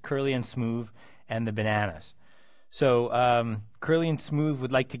is Curly and Smooth and the bananas. So Curly and Smooth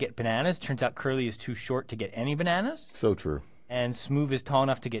would like to get bananas. Turns out Curly is too short to get any bananas. So true. And Smooth is tall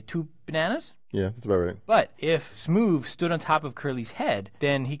enough to get 2 bananas. Yeah, that's about right. But if Smooth stood on top of Curly's head,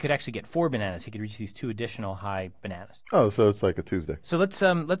 then he could actually get 4 bananas. He could reach these 2 additional high bananas. Oh, so it's like a Tuesday. So let's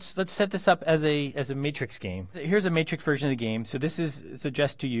set this up as a matrix game. Here's a matrix version of the game. So this is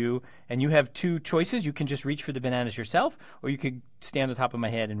suggest to you, and you have 2 choices. You can just reach for the bananas yourself, or you could stand on top of my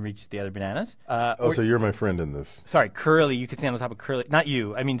head and reach the other bananas. So you're my friend in this. Sorry, Curly. You could stand on top of Curly. Not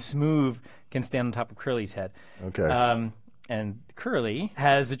you. I mean, Smooth can stand on top of Curly's head. Okay. And Curly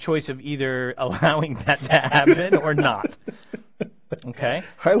has the choice of either allowing that to happen or not. Okay?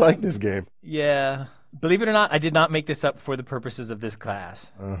 I like this game. Yeah. Believe it or not, I did not make this up for the purposes of this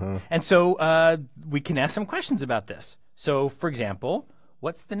class. Uh-huh. And so we can ask some questions about this. So, for example,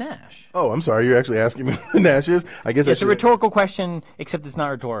 what's the Nash? Oh, I'm sorry. You're actually asking me what the Nash is? I guess It's a rhetorical question, except it's not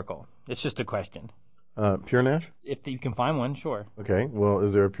rhetorical. It's just a question. Pure Nash? If you can find one, sure. Okay. Well,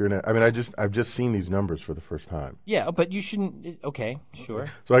 is there a pure Nash? I mean, I've just seen these numbers for the first time. Yeah, but you shouldn't. Okay,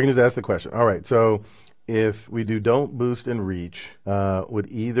 sure. So I can just ask the question. All right. So if we do don't boost and reach, would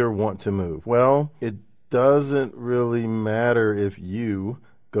either want to move? Well, it doesn't really matter if you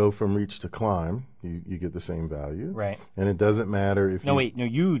go from reach to climb. You get the same value. Right. And it doesn't matter if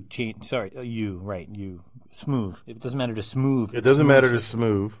you change. Sorry, you. Smooth. It doesn't matter to Smooth. It doesn't matter to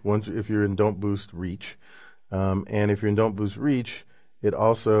Smooth if you're in don't boost reach. And if you're in don't boost reach, it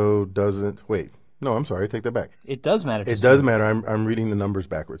also doesn't. Wait. No, I'm sorry. I take that back. It does matter. It does matter. I'm reading the numbers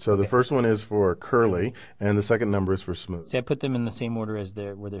backwards. So the first one is for Curly, and the second number is for Smooth. See, I put them in the same order as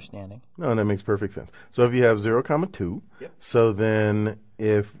where they're standing. No, that makes perfect sense. So if you have 0, 2, yep. So then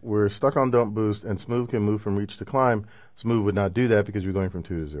if we're stuck on don't boost and Smooth can move from reach to climb, Smooth would not do that because we're going from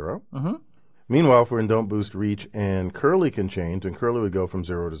 2 to 0. Mm-hmm. Meanwhile, if we're in don't boost reach and Curly can change, and Curly would go from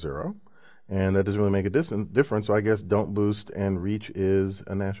 0 to 0. And that doesn't really make a difference. So I guess don't boost and reach is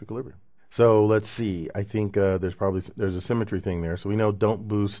a Nash equilibrium. So let's see. I think there's a symmetry thing there. So we know don't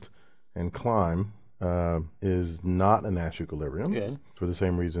boost and climb is not a Nash equilibrium. Good. For the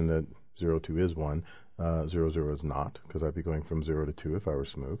same reason that 0, 2 is 1. 0, 0 is not, because I'd be going from 0 to 2 if I were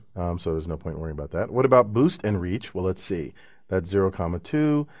Smooth. So there's no point worrying about that. What about boost and reach? Well, let's see. That's 0,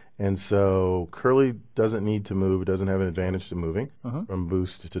 2. And so Curly doesn't need to move. It doesn't have an advantage to moving from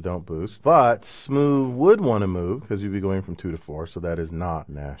boost to don't boost. But Smooth would want to move because you'd be going from 2 to 4. So that is not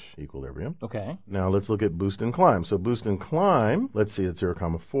Nash equilibrium. Okay. Now let's look at boost and climb. So boost and climb, let's see, it's 0,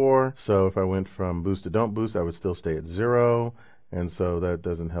 4. So if I went from boost to don't boost, I would still stay at 0. And so that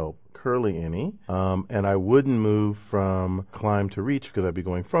doesn't help Curly any. And I wouldn't move from climb to reach because I'd be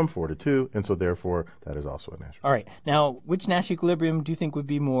going from 4 to 2. And so therefore, that is also a Nash. All right. Now, which Nash equilibrium do you think would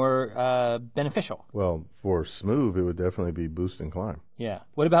be more beneficial? Well, for Smooth, it would definitely be boost and climb. Yeah.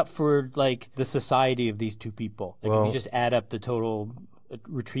 What about for, like, the society of these 2 people? Like, if you just add up the total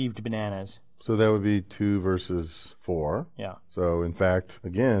retrieved bananas. So that would be 2 versus 4. Yeah. So, in fact,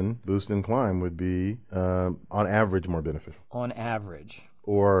 again, boost and climb would be, on average, more beneficial. On average.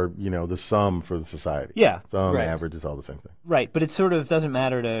 Or, the sum for the society. Yeah. Sum, right. average is all the same thing. Right, but it sort of doesn't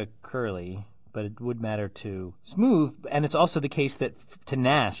matter to Curly, but it would matter to Smooth. And it's also the case that to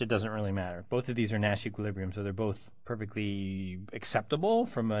Nash, it doesn't really matter. Both of these are Nash equilibrium, so they're both perfectly acceptable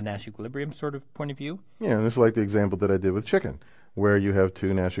from a Nash equilibrium sort of point of view. Yeah, and it's like the example that I did with chicken, where you have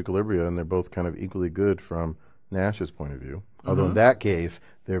 2 Nash equilibria, and they're both kind of equally good from Nash's point of view. Although in that case,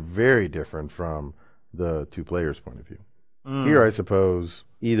 they're very different from the 2 players' point of view. Here, I suppose,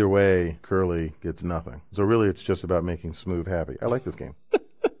 either way, Curly gets nothing. So really, it's just about making Smooth happy. I like this game.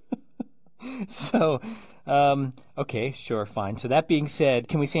 So, okay, sure, fine. So that being said,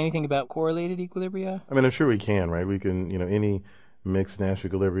 can we say anything about correlated equilibria? I mean, I'm sure we can, right? We can, any mixed Nash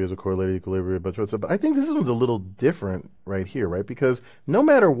equilibria is a correlated equilibria, but I think this one's a little different right here, right? Because no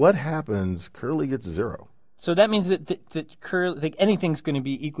matter what happens, Curly gets 0. So that means that Curly, like anything's going to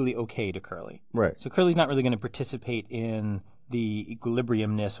be equally okay to Curly. Right. So Curly's not really going to participate in the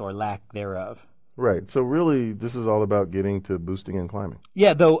equilibriumness or lack thereof. Right. So really, this is all about getting to boosting and climbing.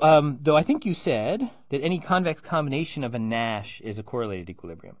 Yeah, though I think you said that any convex combination of a Nash is a correlated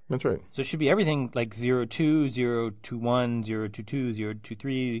equilibrium. That's right. So it should be everything like 0, 2, 0, 2, 1, 0, 2, 2, 0, 2,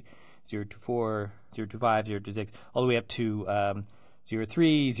 3, 0, 2, 4, 0, 2, 5, 0, 2, 6, all the way up to 0,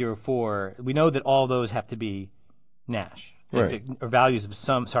 3, 0, 4. We know that all those have to be Nash. Right. Or values of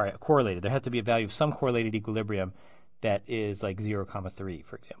some, correlated. There has to be a value of some correlated equilibrium that is like 0, 3,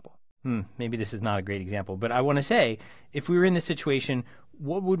 for example. Maybe this is not a great example, but I want to say, if we were in this situation,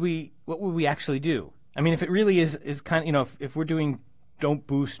 what would we actually do? I mean, if it really is kind of, if we're doing don't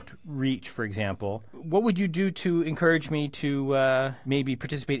boost reach, for example, what would you do to encourage me to maybe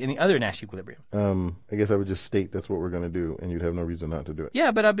participate in the other Nash equilibrium? I guess I would just state that's what we're going to do, and you'd have no reason not to do it.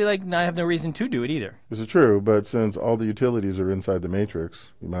 Yeah, but I'd be like, no, I have no reason to do it either. This is true, but since all the utilities are inside the matrix,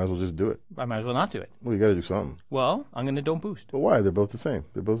 you might as well just do it. I might as well not do it. Well, you got to do something. Well, I'm going to don't boost. But why? They're both the same.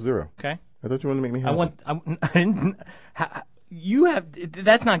 They're both 0. Okay. I thought you wanted to make me happy. You have,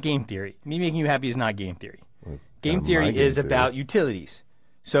 that's not game theory. Me making you happy is not game theory. Well, Game theory is about utilities.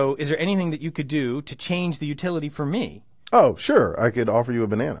 So is there anything that you could do to change the utility for me? Oh, sure. I could offer you a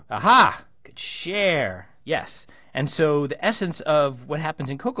banana. Aha! Could share. Yes. And so the essence of what happens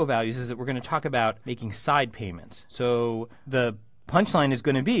in cocoa values is that we're going to talk about making side payments. So the punchline is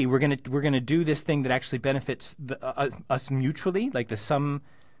going to be we're going to do this thing that actually benefits us mutually, like the sum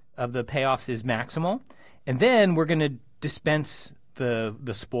of the payoffs is maximal, and then we're going to dispense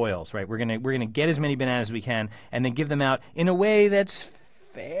the spoils, right? We're gonna get as many bananas as we can, and then give them out in a way that's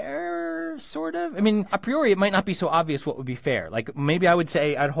fair, sort of. I mean, a priori, it might not be so obvious what would be fair. Like, maybe I would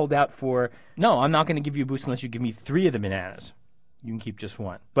say I'd hold out for, no, I'm not going to give you a boost unless you give me 3 of the bananas. You can keep just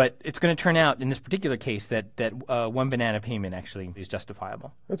 1. But it's going to turn out, in this particular case, that 1 banana payment actually is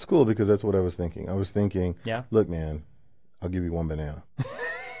justifiable. That's cool, because that's what I was thinking. I was thinking, yeah, look, man, I'll give you 1 banana.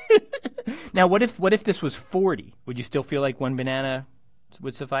 Now, what if this was 40? Would you still feel like 1 banana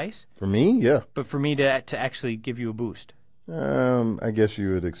would suffice? For me, yeah. But for me to actually give you a boost? I guess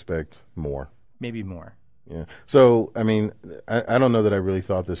you would expect more. Maybe more. Yeah. So, I mean, I don't know that I really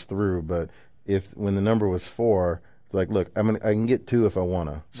thought this through, but when the number was 4, it's like, look, I can get 2 if I want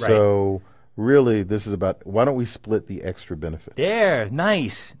to. Right. So, really, this is about, why don't we split the extra benefit? There.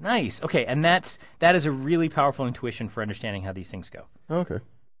 Nice. Okay, and that is a really powerful intuition for understanding how these things go. Okay.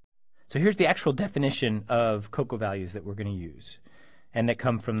 So here's the actual definition of cocoa values that we're going to use, and that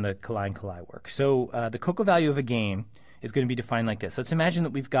come from the Kalai work. So the cocoa value of a game is going to be defined like this. Let's imagine that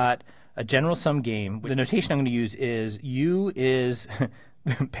we've got a general sum game. The notation I'm going to use is U is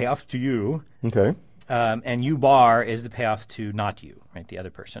payoff to you. Okay. And U bar is the payoffs to not you, right, the other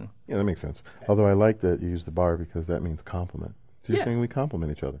person. Yeah, that makes sense. Okay. Although I like that you use the bar because that means compliment. So you're saying we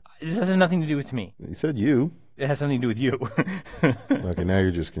compliment each other. This has nothing to do with me. You said you. It has something to do with you. Okay, now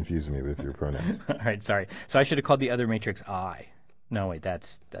you're just confusing me with your pronouns. All right, sorry. So I should have called the other matrix I. No, wait,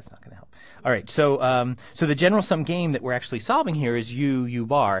 that's not going to help. All right, so the general sum game that we're actually solving here is U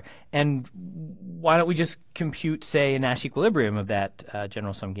bar, and why don't we just compute, say, a Nash equilibrium of that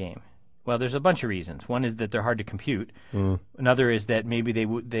general sum game? Well, there's a bunch of reasons. One is that they're hard to compute. Another is that maybe it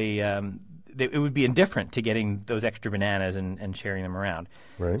would be indifferent to getting those extra bananas and sharing them around.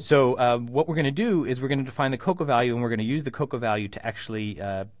 Right. So what we're going to do is we're going to define the cocoa value, and we're going to use the cocoa value to actually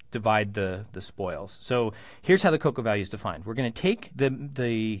divide the spoils. So here's how the cocoa value is defined. We're going to take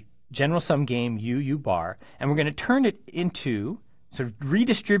the general sum game U bar, and we're going to turn it into, sort of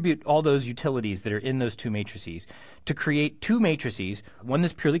redistribute all those utilities that are in those 2 matrices to create 2 matrices, one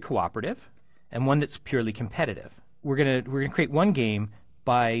that's purely cooperative and one that's purely competitive. We're going to create one game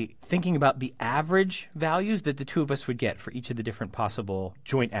by thinking about the average values that the 2 of us would get for each of the different possible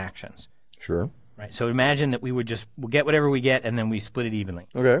joint actions. Sure. Right. So imagine that we'll get whatever we get, and then we split it evenly.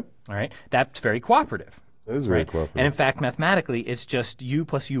 Okay. All right. That's very cooperative. That is very cooperative. And in fact, mathematically, it's just U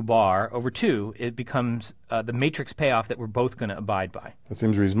plus U bar over 2. It becomes the matrix payoff that we're both going to abide by. That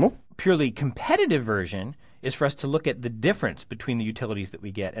seems reasonable. Purely competitive version is for us to look at the difference between the utilities that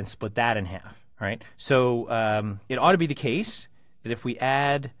we get and split that in half. Right. So it ought to be the case that if we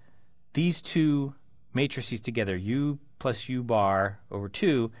add these 2 matrices together, U plus U bar over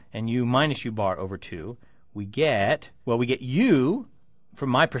 2 and U minus U bar over 2, we get U from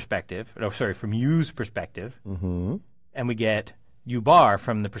my perspective, from U's perspective, and we get U bar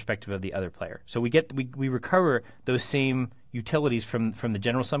from the perspective of the other player. So we recover those same utilities from the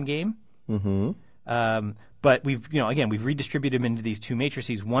general sum game. But we've redistributed them into these 2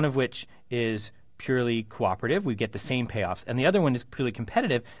 matrices, one of which is purely cooperative. We get the same payoffs. And the other one is purely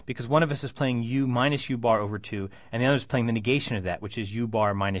competitive because one of us is playing U minus U bar over 2, and the other is playing the negation of that, which is U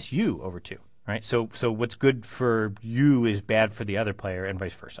bar minus U over 2. Right? So what's good for you is bad for the other player, and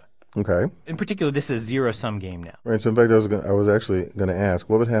vice versa. Okay. In particular, this is a zero-sum game now. Right. So in fact, I was actually going to ask,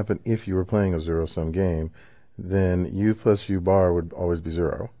 what would happen if you were playing a zero-sum game? Then U plus U bar would always be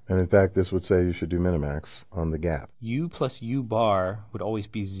 0. And in fact, this would say you should do minimax on the gap. U plus U bar would always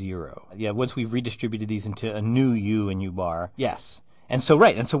be 0. Yeah, once we've redistributed these into a new U and U bar, yes. And so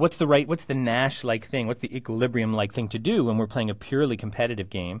what's the Nash-like thing? What's the equilibrium-like thing to do when we're playing a purely competitive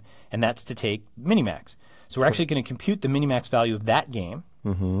game? And that's to take minimax. So we're actually going to compute the minimax value of that game,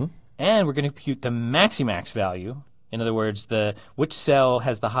 and we're going to compute the maximax value. In other words, which cell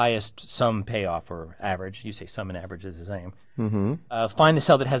has the highest sum payoff or average. You say sum and average is the same. Find the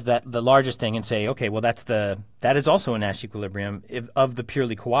cell that has the largest thing and say, okay, well that is also a Nash equilibrium of the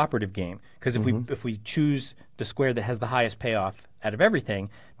purely cooperative game. Because if we choose the square that has the highest payoff out of everything,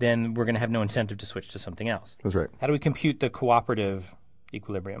 then we're going to have no incentive to switch to something else. That's right. How do we compute the cooperative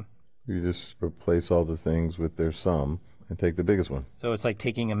equilibrium? You just replace all the things with their sum and take the biggest one. So it's like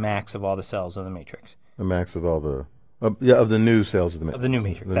taking a max of all the cells of the matrix. A max of all the of the new cells of the matrix. Of the new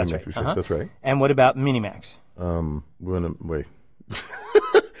matrix. That's right. That's right. And what about minimax? Wait. Do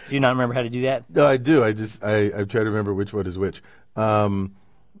you not remember how to do that? No, I do. I try to remember which one is which. Let's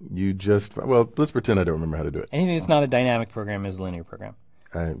pretend I don't remember how to do it. Anything that's not a dynamic program is a linear program.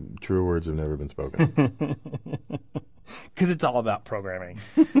 Truer words have never been spoken. Because it's all about programming.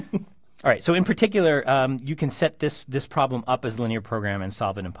 All right. So in particular, you can set this problem up as a linear program and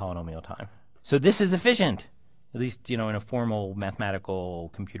solve it in polynomial time. So this is efficient, at least in a formal mathematical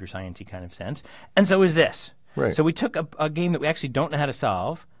computer sciencey kind of sense. And so is this. Right. So we took a game that we actually don't know how to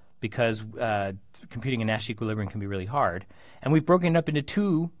solve because computing a Nash equilibrium can be really hard. And we've broken it up into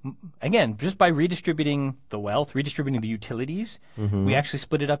two, again, just by redistributing the wealth, redistributing the utilities. We actually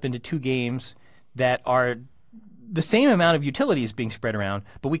split it up into two games that are the same amount of utilities being spread around,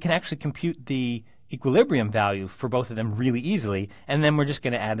 but we can actually compute the equilibrium value for both of them really easily, and then we're just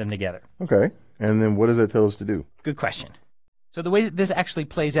going to add them together. Okay. And then what does that tell us to do? Good question. So the way that this actually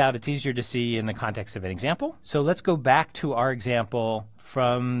plays out, it's easier to see in the context of an example. So let's go back to our example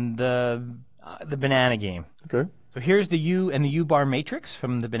from the banana game. Okay. So here's the U and the U bar matrix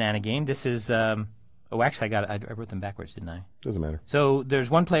from the banana game. This is, I wrote them backwards, didn't I? Doesn't matter. So there's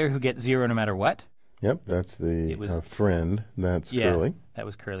one player who gets 0 no matter what. Yep, that's the friend. That's Curly. That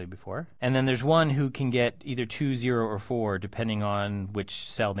was Curly before. And then there's one who can get either 2, 0, or 4, depending on which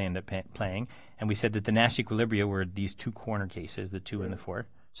cell they end up playing. And we said that the Nash equilibria were these two corner cases, the 2 and the 4.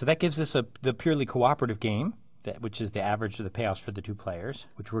 So that gives us the purely cooperative game, which is the average of the payoffs for the two players,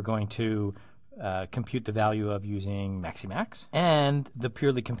 which we're going to compute the value of using maximax. And the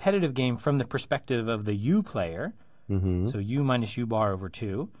purely competitive game from the perspective of the U player, so U minus U bar over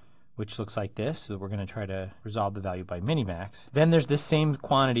 2, which looks like this, so we're going to try to resolve the value by minimax. Then there's this same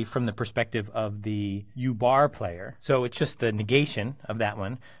quantity from the perspective of the U bar player. So it's just the negation of that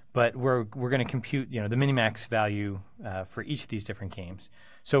one, but we're going to compute the minimax value for each of these different games.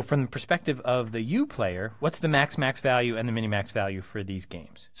 So from the perspective of the U player, what's the max value and the minimax value for these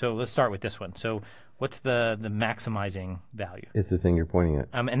games? So let's start with this one. So what's the maximizing value? It's the thing you're pointing at.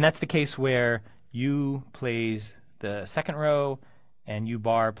 And that's the case where U plays the second row, and U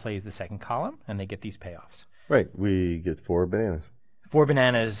bar plays the second column, and they get these payoffs. Right. We get 4 bananas. 4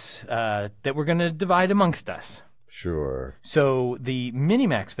 bananas that we're going to divide amongst us. Sure. So the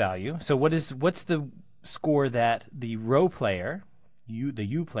minimax value, so what's the score that the row player, the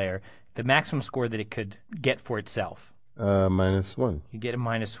U player, the maximum score that it could get for itself? -1. You get a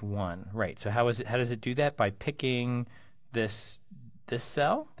 -1. Right. So how does it do that? By picking this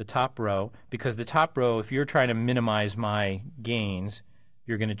cell, the top row, because the top row, if you're trying to minimize my gains,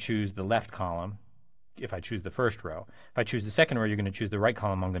 you're going to choose the left column if I choose the first row. If I choose the second row, you're going to choose the right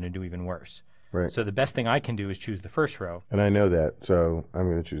column. I'm going to do even worse. Right. So the best thing I can do is choose the first row. And I know that, so I'm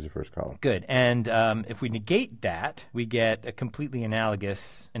going to choose the first column. Good. And if we negate that, we get a completely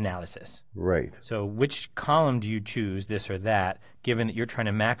analogous analysis. Right. So which column do you choose, this or that, given that you're trying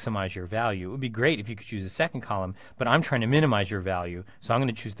to maximize your value? It would be great if you could choose the second column, but I'm trying to minimize your value, so I'm going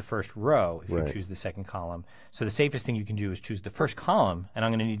to choose the first row if you choose the second column. So the safest thing you can do is choose the first column, and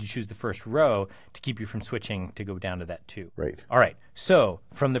I'm going to need to choose the first row to keep you from switching to go down to that 2. Right. All right. So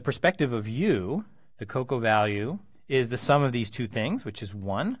from the perspective of U, the cocoa value is the sum of these two things, which is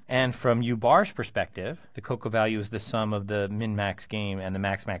 1. And from U bar's perspective, the cocoa value is the sum of the min-max game and the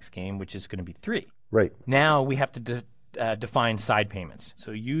max-max game, which is going to be 3. Right. Now we have to define side payments.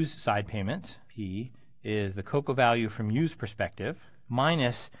 So U's side payments, P, is the cocoa value from U's perspective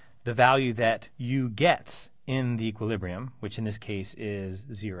minus the value that U gets in the equilibrium, which in this case is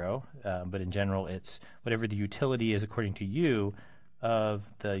 0, but in general it's whatever the utility is according to U of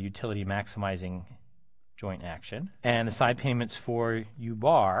the utility maximizing joint action. And the side payments for U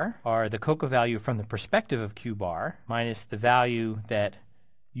bar are the cocoa value from the perspective of Q bar minus the value that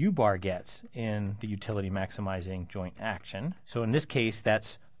U bar gets in the utility maximizing joint action. So in this case,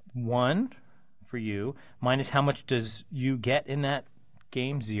 that's 1 for U minus how much does U get in that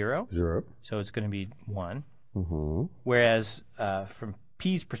game? 0. 0. So it's going to be 1. Mm-hmm. Whereas from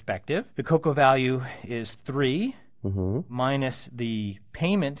P's perspective, the cocoa value is 3 minus the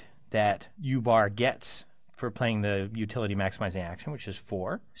payment that U bar gets for playing the utility maximizing action, which is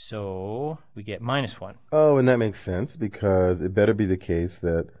 4. So we get -1. Oh, and that makes sense because it better be the case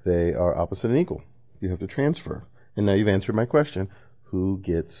that they are opposite and equal. You have to transfer. And now you've answered my question. Who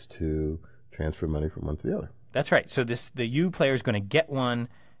gets to transfer money from one to the other? That's right. So the U player is going to get 1,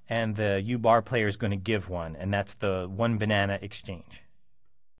 and the U bar player is going to give 1, and that's the 1 banana exchange.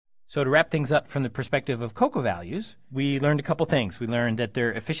 So to wrap things up from the perspective of cocoa values, we learned a couple things. We learned that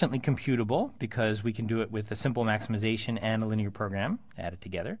they're efficiently computable because we can do it with a simple maximization and a linear program added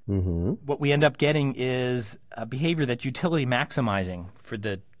together. What we end up getting is a behavior that's utility maximizing for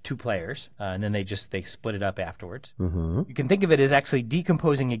the 2 players, and then they split it up afterwards. You can think of it as actually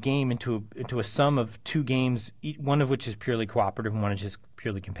decomposing a game into a sum of 2 games, one of which is purely cooperative and one is just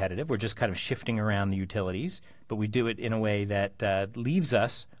purely competitive. We're just kind of shifting around the utilities, but we do it in a way that leaves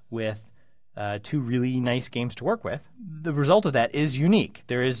us with 2 really nice games to work with. The result of that is unique.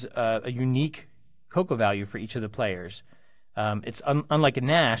 There is a unique cocoa value for each of the players. It's unlike a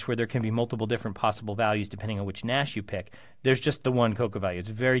Nash where there can be multiple different possible values depending on which Nash you pick. There's just the one cocoa value. It's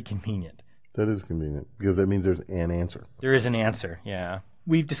very convenient. That is convenient because that means there's an answer. There is an answer, yeah.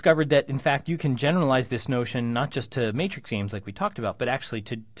 We've discovered that, in fact, you can generalize this notion not just to matrix games like we talked about, but actually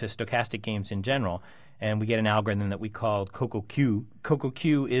to stochastic games in general. And we get an algorithm that we call CocoQ.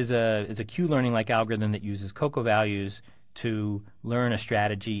 CocoQ is a Q-learning-like algorithm that uses cocoa values to learn a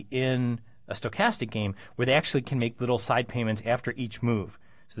strategy in a stochastic game where they actually can make little side payments after each move.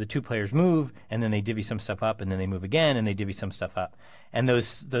 So the 2 players move, and then they divvy some stuff up, and then they move again, and they divvy some stuff up. And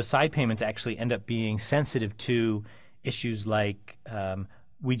those side payments actually end up being sensitive to issues like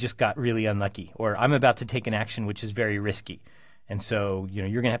we just got really unlucky, or I'm about to take an action which is very risky. And so, you're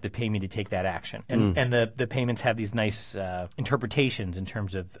going to have to pay me to take that action. And the payments have these nice interpretations in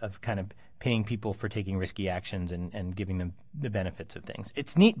terms of kind of paying people for taking risky actions and giving them the benefits of things.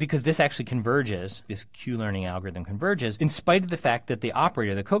 It's neat because this actually converges, this Q-learning algorithm converges, in spite of the fact that the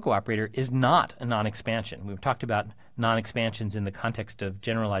operator, the cocoa operator, is not a non-expansion. We've talked about non-expansions in the context of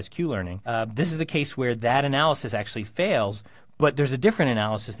generalized Q-learning. This is a case where that analysis actually fails, but there's a different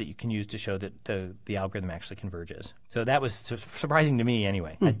analysis that you can use to show that the algorithm actually converges. So that was surprising to me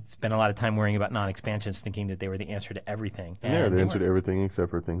anyway. I spent a lot of time worrying about non-expansions, thinking that they were the answer to everything. Yeah, the answer to everything except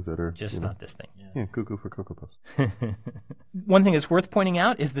for things that are just not this thing. Yeah, cuckoo for Cocoa Puffs. One thing that's worth pointing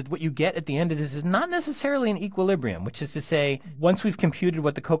out is that what you get at the end of this is not necessarily an equilibrium, which is to say, once we've computed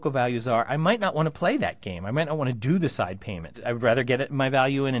what the cocoa values are, I might not want to play that game. I might not want to do the side payment. I would rather get my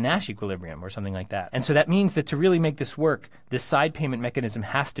value in a Nash equilibrium or something like that. And so that means that to really make this work, this side payment mechanism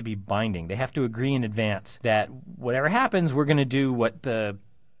has to be binding. They have to agree in advance that whatever happens, we're going to do what the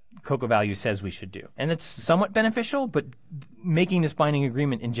cocoa value says we should do. And it's somewhat beneficial, but making this binding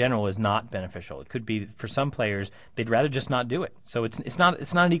agreement in general is not beneficial. It could be, for some players, they'd rather just not do it. So it's not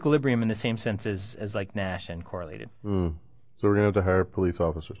an equilibrium in the same sense as like Nash and correlated. So we're going to have to hire police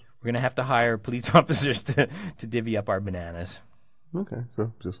officers. We're going to have to hire police officers to divvy up our bananas. Okay,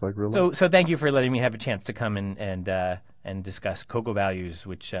 so just like real life. So thank you for letting me have a chance to come and discuss cocoa values,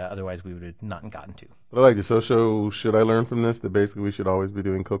 which otherwise we would have not gotten to. But I like it. So should I learn from this that basically we should always be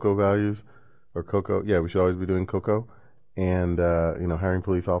doing cocoa values or cocoa? Yeah, we should always be doing cocoa and, hiring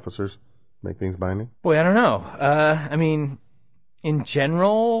police officers, make things binding? Boy, I don't know. I mean, in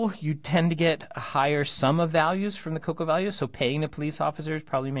general, you tend to get a higher sum of values from the cocoa values, so paying the police officers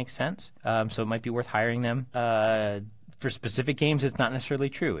probably makes sense. So it might be worth hiring them. For specific games, it's not necessarily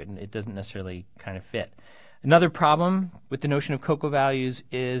true. It doesn't necessarily kind of fit. Another problem with the notion of cocoa values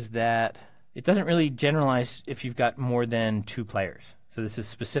is that it doesn't really generalize if you've got more than 2 players. So this is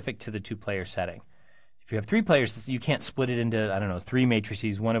specific to the 2-player setting. If you have 3 players, you can't split it into, 3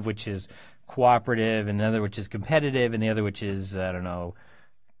 matrices, one of which is cooperative, and another which is competitive, and the other which is,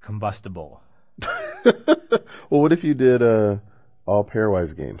 combustible. Well, what if you did all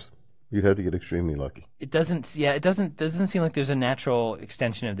pairwise games? You'd have to get extremely lucky. It doesn't seem like there's a natural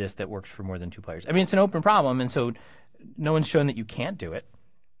extension of this that works for more than 2 players. I mean, it's an open problem, and so no one's shown that you can't do it.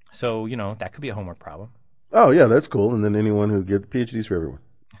 So, that could be a homework problem. Oh, yeah, that's cool. And then anyone who gets PhDs for everyone.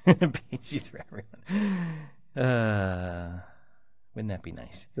 PhDs for everyone. Wouldn't that be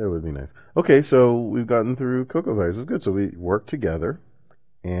nice? That would be nice. Okay, so we've gotten through cocoa values. That's good. So we worked together,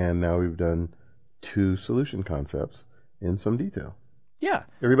 and now we've done 2 solution concepts in some detail. Yeah.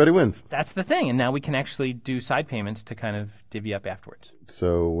 Everybody wins. That's the thing. And now we can actually do side payments to kind of divvy up afterwards.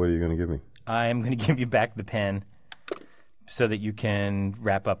 So what are you going to give me? I am going to give you back the pen so that you can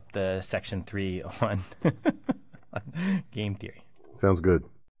wrap up the section 3 on game theory. Sounds good.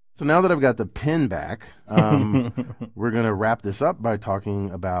 So now that I've got the pin back, we're going to wrap this up by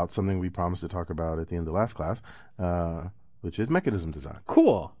talking about something we promised to talk about at the end of last class, which is mechanism design.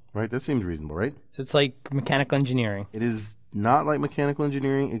 Cool. Right? That seems reasonable, right? So it's like mechanical engineering. It is not like mechanical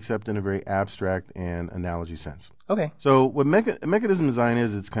engineering, except in a very abstract and analogy sense. Okay. So what mechanism design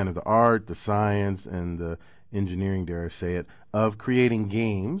is, it's kind of the art, the science, and the engineering, dare I say it, of creating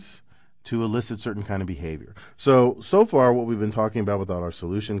games to elicit certain kind of behavior. So far what we've been talking about with all our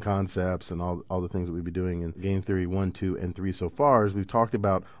solution concepts and all the things that we've been doing in game theory 1, 2, and 3 so far is we've talked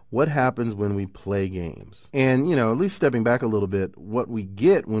about what happens when we play games. And, you know, at least stepping back a little bit, what we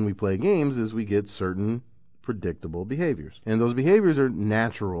get when we play games is we get certain predictable behaviors. And those behaviors are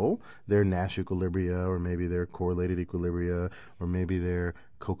natural. They're Nash equilibria, or maybe they're correlated equilibria, or maybe they're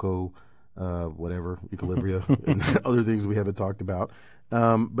Coco whatever, equilibria, and other things we haven't talked about.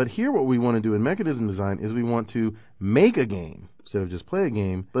 But here what we want to do in mechanism design is we want to make a game instead of just play a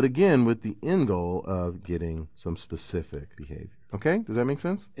game, but again with the end goal of getting some specific behavior. Okay? Does that make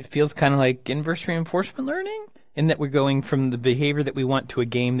sense? It feels kind of like inverse reinforcement learning in that we're going from the behavior that we want to a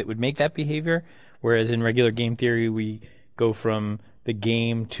game that would make that behavior, whereas in regular game theory we go from the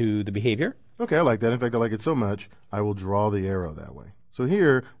game to the behavior. Okay, I like that. In fact, I like it so much, I will draw the arrow that way. So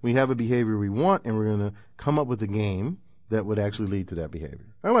here we have a behavior we want, and we're going to come up with a game that would actually lead to that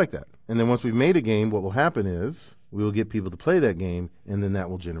behavior. I like that. And then once we've made a game, what will happen is we will get people to play that game, and then that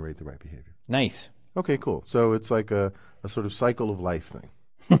will generate the right behavior. Nice. Okay, cool. So it's like a sort of cycle of life thing.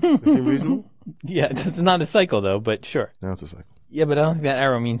 Does that seem reasonable? Yeah, it's not a cycle though, but sure. Now it's a cycle. Yeah, but I don't think that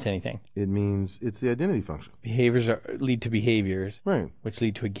arrow means anything. It means it's the identity function. Behaviors lead to behaviors, Right. which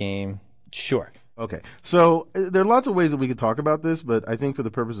lead to a game. Sure. Okay. So there are lots of ways that we could talk about this, but I think for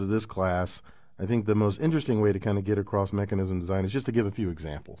the purpose of this class, I think the most interesting way to kind of get across mechanism design is just to give a few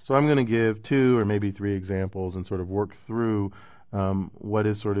examples. So I'm going to give 2 or maybe 3 examples and sort of work through what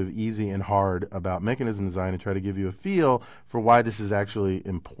is sort of easy and hard about mechanism design and try to give you a feel for why this is actually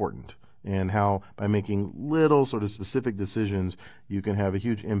important and how by making little sort of specific decisions you can have a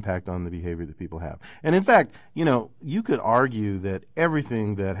huge impact on the behavior that people have. And in fact, you know, you could argue that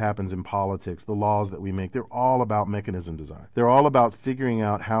everything that happens in politics, the laws that we make, they're all about mechanism design. They're all about figuring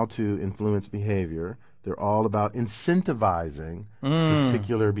out how to influence behavior. They're all about incentivizing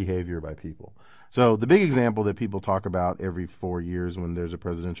particular behavior by people. So the big example that people talk about every 4 years when there's a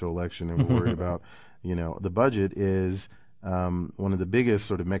presidential election and we're worried about, you know, the budget is one of the biggest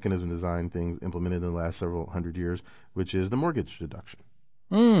sort of mechanism design things implemented in the last several hundred years, which is the mortgage deduction.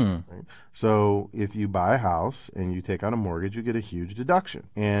 Right? So if you buy a house and you take out a mortgage, you get a huge deduction.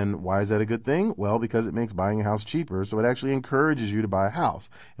 And why is that a good thing? Well, because it makes buying a house cheaper, so it actually encourages you to buy a house.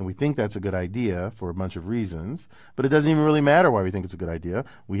 And we think that's a good idea for a bunch of reasons, but it doesn't even really matter why we think it's a good idea.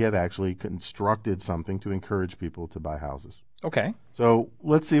 We have actually constructed something to encourage people to buy houses. Okay. So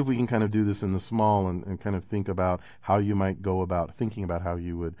let's see if we can kind of do this in the small and kind of think about how you might go about thinking about how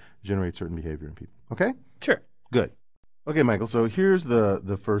you would generate certain behavior in people. Okay? Sure. Good. Okay, Michael, so here's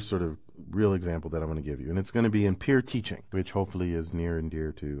the first sort of real example that I want to give you, and it's going to be in peer teaching, which hopefully is near and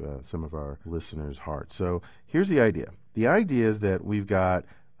dear to some of our listeners' hearts. So here's the idea. The idea is that we've got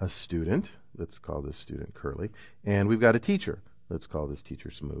a student, let's call this student Curly, and we've got a teacher, let's call this teacher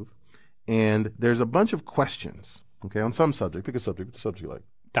Smooth, and there's a bunch of questions, okay, on some subject. Pick a subject you like.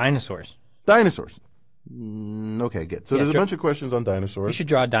 Dinosaurs. Dinosaurs. Okay, good. So Yeah, there's a bunch of questions on dinosaurs. You should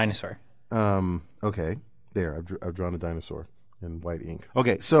draw a dinosaur. Okay. There, I've drawn a dinosaur in white ink.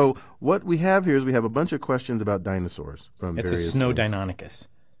 Okay, so what we have here is we have a bunch of questions about dinosaurs from It's a various Snowdeinonychus.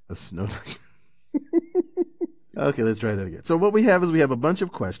 A snow. Okay, let's try that again. So what we have is we have a bunch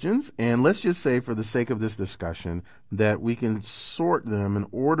of questions, and let's just say for the sake of this discussion that we can sort them and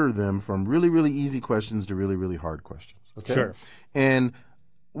order them from really, really easy questions to really, really hard questions. Okay? Sure. And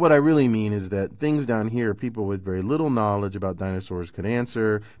what I really mean is that things down here, people with very little knowledge about dinosaurs could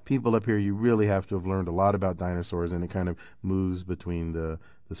answer. People up here, you really have to have learned a lot about dinosaurs, and it kind of moves between the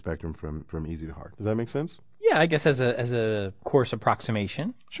spectrum from easy to hard. Does that make sense? Yeah, I guess as a coarse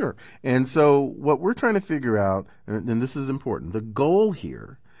approximation. Sure. And so what we're trying to figure out, and this is important, the goal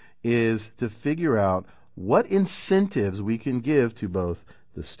here is to figure out what incentives we can give to both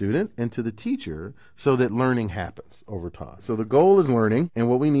the student and to the teacher so that learning happens over time. So the goal is learning, and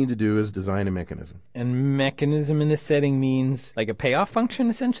what we need to do is design a mechanism. And mechanism in this setting means like a payoff function,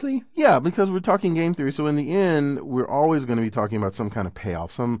 essentially? Yeah, because we're talking game theory, so in the end, we're always going to be talking about some kind of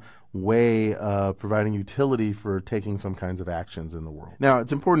payoff, some way of providing utility for taking some kinds of actions in the world. Now,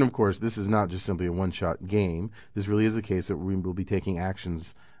 it's important, of course, this is not just simply a one-shot game. This really is a case that we will be taking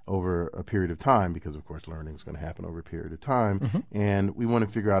actions over a period of time, because of course learning is going to happen over a period of time, and we want to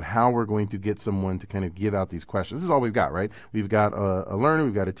figure out how we're going to get someone to kind of give out these questions. This is all we've got, right? We've got a learner,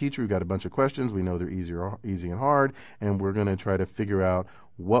 we've got a teacher, we've got a bunch of questions. We know they're easy and hard, and we're going to try to figure out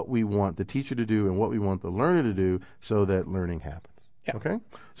what we want the teacher to do and what we want the learner to do so that learning happens. Yeah. Okay?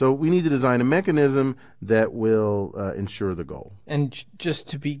 So we need to design a mechanism that will ensure the goal. And just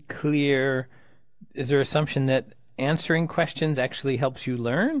to be clear, is there assumption that answering questions actually helps you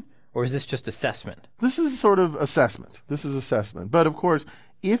learn, or is this just assessment? This is sort of assessment. This is assessment. But of course,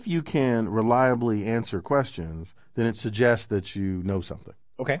 if you can reliably answer questions, then it suggests that you know something.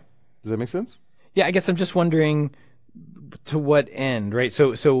 Okay. Does that make sense? Yeah, I guess I'm just wondering to what end, right?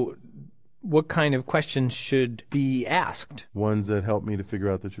 So what kind of questions should be asked? Ones that help me to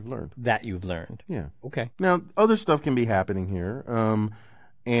figure out that you've learned. That you've learned. Yeah. Okay. Now, other stuff can be happening here.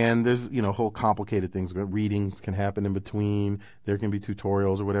 And there's, whole complicated things. Readings can happen in between. There can be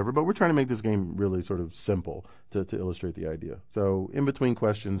tutorials or whatever. But we're trying to make this game really sort of simple to illustrate the idea. So in between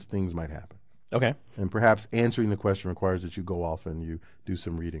questions, things might happen. Okay. And perhaps answering the question requires that you go off and you do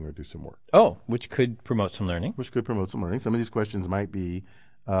some reading or do some work. Oh, which could promote some learning. Which could promote some learning. Some of these questions might be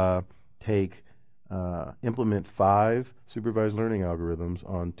implement 5 supervised learning algorithms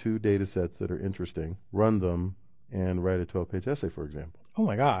on 2 data sets that are interesting, run them, and write a 12-page essay, for example. Oh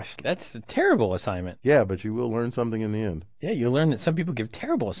my gosh, that's a terrible assignment. Yeah, but you will learn something in the end. Yeah, you'll learn that some people give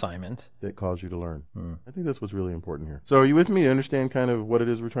terrible assignments. That cause you to learn. I think that's what's really important here. So are you with me to understand kind of what it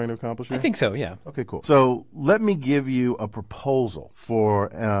is we're trying to accomplish here? I think so, yeah. Okay, cool. So let me give you a proposal for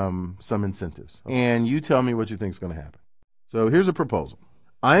some incentives. And you tell me what you think is going to happen. So here's a proposal.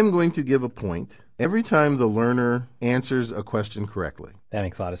 I'm going to give a point every time the learner answers a question correctly. That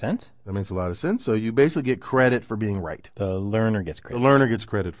makes a lot of sense. That makes a lot of sense. So you basically get credit for being right. The learner gets credit. The learner gets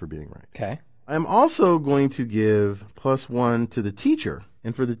credit for being right. Okay. I'm also going to give +1 to the teacher.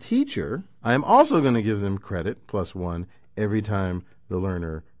 And for the teacher, I'm also going to give them credit +1 every time the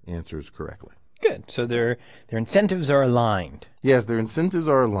learner answers correctly. Good. So their incentives are aligned. Yes, their incentives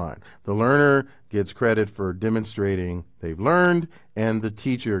are aligned. The learner gets credit for demonstrating they've learned, and the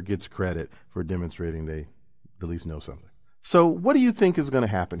teacher gets credit for demonstrating they at least know something. So what do you think is going to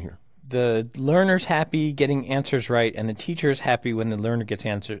happen here? The learner's happy getting answers right, and the teacher's happy when the learner gets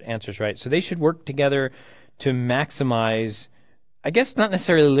answers right. So they should work together to maximize, I guess not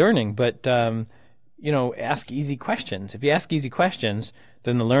necessarily learning, but ask easy questions. If you ask easy questions,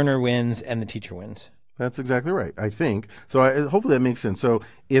 then the learner wins and the teacher wins. That's exactly right, I think. So hopefully that makes sense. So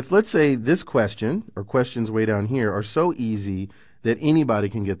if, let's say, this question or questions way down here are so easy that anybody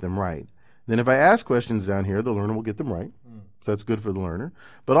can get them right, then if I ask questions down here, the learner will get them right. So that's good for the learner.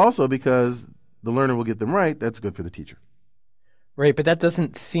 But also because the learner will get them right, that's good for the teacher. Right, but that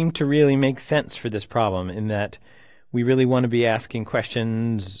doesn't seem to really make sense for this problem, in that we really want to be asking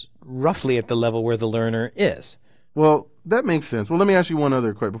questions roughly at the level where the learner is. Well, that makes sense. Well, let me ask you one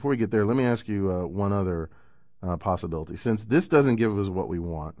other question. Before we get there, let me ask you one other possibility. Since this doesn't give us what we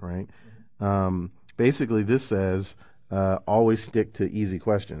want, right? Basically, this says always stick to easy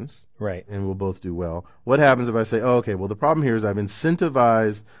questions. Right. And we'll both do well. What happens if I say, oh, okay, well, the problem here is I've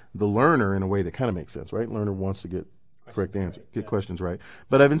incentivized the learner in a way that kind of makes sense, right? Learner wants to get correct answer, get questions right.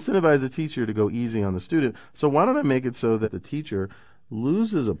 But I've incentivized the teacher to go easy on the student. So why don't I make it so that the teacher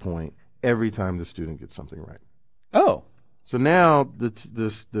loses a point every time the student gets something right? Oh. So now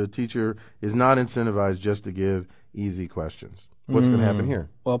the teacher is not incentivized just to give easy questions. What's going to happen here?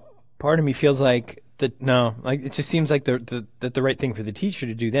 Well, part of me feels like it just seems like the right thing for the teacher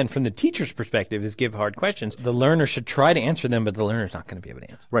to do then, from the teacher's perspective, is give hard questions. The learner should try to answer them, but the learner's not going to be able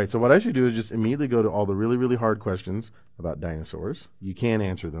to answer. Right. So what I should do is just immediately go to all the really, really hard questions about dinosaurs. You can't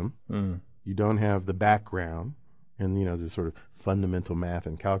answer them. You don't have the background and, the sort of fundamental math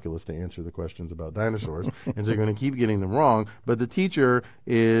and calculus to answer the questions about dinosaurs. And so you're going to keep getting them wrong, but the teacher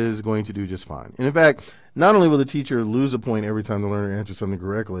is going to do just fine. And in fact, not only will the teacher lose a point every time the learner answers something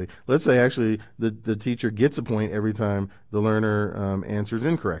correctly, let's say actually the teacher gets a point every time the learner answers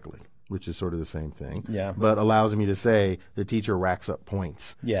incorrectly, which is sort of the same thing. Yeah. But allows me to say the teacher racks up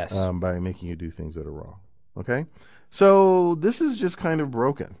points. Yes. By making you do things that are wrong. Okay? So this is just kind of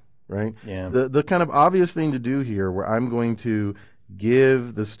broken. Right? Yeah. The kind of obvious thing to do here, where I'm going to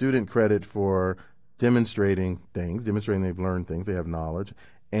give the student credit for demonstrating they've learned things, they have knowledge,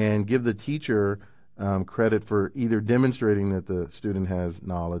 and give the teacher credit for either demonstrating that the student has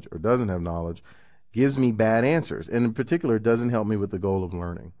knowledge or doesn't have knowledge, gives me bad answers. And in particular, it doesn't help me with the goal of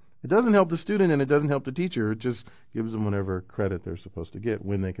learning. It doesn't help the student and it doesn't help the teacher. It just gives them whatever credit they're supposed to get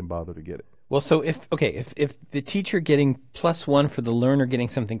when they can bother to get it. Well, so if the teacher getting +1 for the learner getting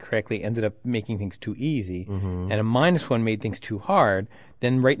something correctly ended up making things too easy, and a -1 made things too hard,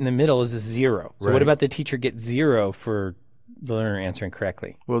 then right in the middle is a 0. So Right. what about the teacher gets 0 for the learner answering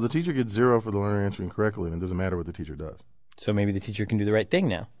correctly? Well, the teacher gets 0 for the learner answering correctly, and it doesn't matter what the teacher does. So maybe the teacher can do the right thing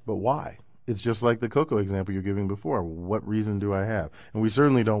now. But why? It's just like the cocoa example you're giving before. What reason do I have? And we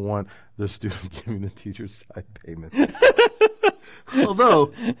certainly don't want the student giving the teacher side payments.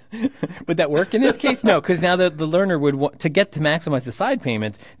 Although, Would that work in this case? No, because now the learner would want to get to maximize the side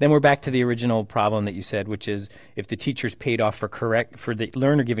payments. Then we're back to the original problem that you said, which is if the teacher's paid off for the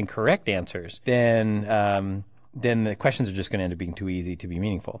learner giving correct answers, then the questions are just going to end up being too easy to be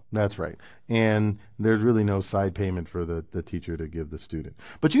meaningful. that's right. And there's really no side payment for the teacher to give the student.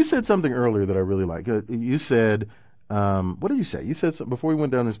 But you said something earlier that I really like. You said, what did you say? You said before we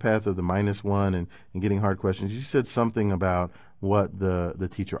went down this path of the -1 and getting hard questions, you said something about what the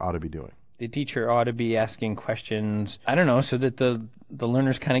teacher ought to be doing. The teacher ought to be asking questions, I don't know, so that the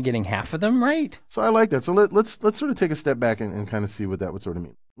learner's kind of getting half of them right. So I like that. So let's sort of take a step back and kind of see what that would sort of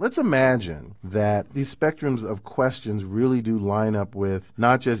mean. Let's imagine that these spectrums of questions really do line up with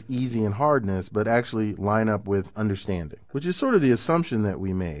not just easy and hardness, but actually line up with understanding, which is sort of the assumption that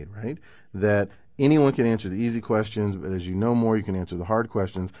we made, right? That anyone can answer the easy questions, but as you know more, you can answer the hard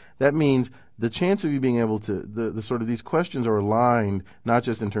questions. That means the chance of you being able to, the sort of these questions are aligned, not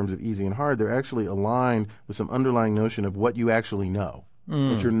just in terms of easy and hard, they're actually aligned with some underlying notion of what you actually know,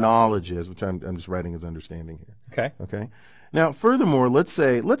 what your knowledge is, which I'm just writing as understanding here. Okay. Okay. Now, furthermore, let's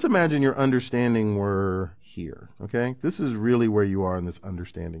imagine your understanding were here. Okay. This is really where you are in this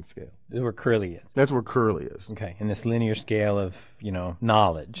understanding scale. This is where Curly is. That's where Curly is. Okay. In this linear scale of,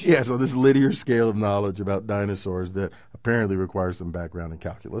 knowledge. Yeah, so this linear scale of knowledge about dinosaurs that apparently requires some background in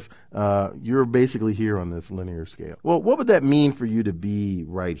calculus, you're basically here on this linear scale. Well, what would that mean for you to be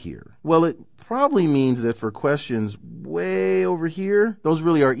right here? Well, it probably means that for questions way over here, those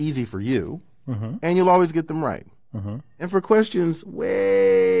really are easy for you, and you'll always get them right. And for questions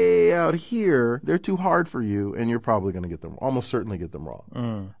way out here, they're too hard for you, and you're probably going to get them, almost certainly get them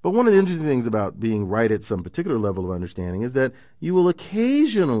wrong. But one of the interesting things about being right at some particular level of understanding is that you will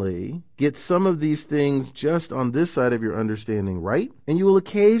occasionally get some of these things just on this side of your understanding right, and you will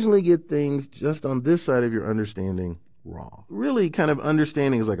occasionally get things just on this side of your understanding wrong. Really, kind of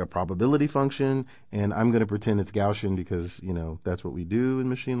understanding is like a probability function, and I'm going to pretend it's Gaussian because, that's what we do in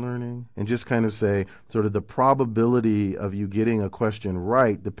machine learning, and just kind of say sort of the probability of you getting a question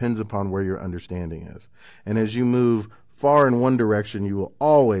right depends upon where your understanding is. And as you move far in one direction, you will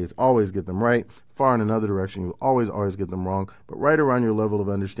always get them right. Far in another direction, you will always get them wrong. But right around your level of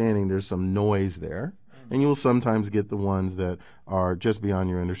understanding, there's some noise there. And you'll sometimes get the ones that are just beyond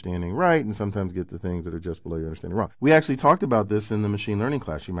your understanding right, and sometimes get the things that are just below your understanding wrong. We actually talked about this in the machine learning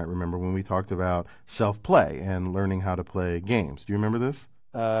class, you might remember, when we talked about self-play and learning how to play games. Do you remember this?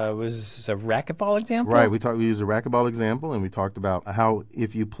 Was a racquetball example? Right. We used a racquetball example, and we talked about how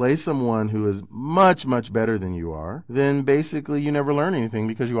if you play someone who is much, much better than you are, then basically you never learn anything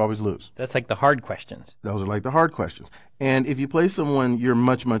because you always lose. That's like the hard questions. Those are like the hard questions. And if you play someone you're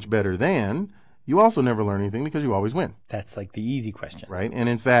much, much better than, you also never learn anything because you always win. That's like the easy question. Right? And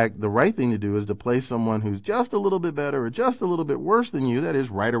in fact, the right thing to do is to play someone who's just a little bit better or just a little bit worse than you, that is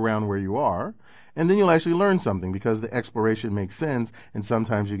right around where you are, and then you'll actually learn something because the exploration makes sense, and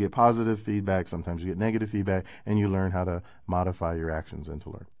sometimes you get positive feedback, sometimes you get negative feedback, and you learn how to modify your actions and to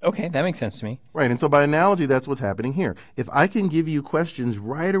learn. Okay, that makes sense to me. Right, and so by analogy, that's what's happening here. If I can give you questions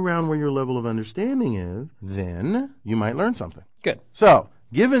right around where your level of understanding is, then you might learn something. Good. So,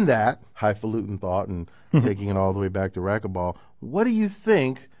 given that highfalutin thought and taking it all the way back to racquetball, what do you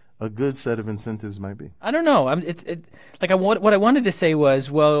think a good set of incentives might be? I don't know. What I wanted to say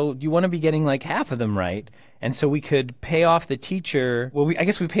was, well, you want to be getting like half of them right, and so we could pay off the teacher. Well, I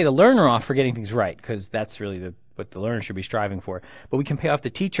guess we pay the learner off for getting things right because that's really what the learner should be striving for. But we can pay off the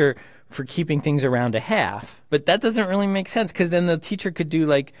teacher for keeping things around a half. But that doesn't really make sense because then the teacher could do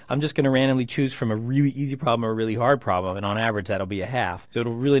like, I'm just going to randomly choose from a really easy problem or a really hard problem, and on average that'll be a half. So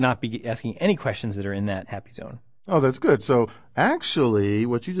it'll really not be asking any questions that are in that happy zone. Oh, that's good. So actually,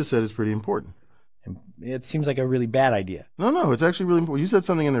 what you just said is pretty important. It seems like a really bad idea. No, it's actually really important. You said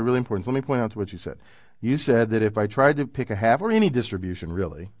something in there really important. So let me point out to what you said. You said that if I tried to pick a half, or any distribution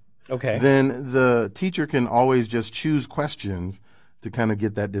really, okay, then the teacher can always just choose questions to kind of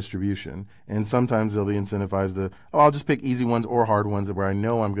get that distribution. And sometimes they'll be incentivized to, I'll just pick easy ones or hard ones where I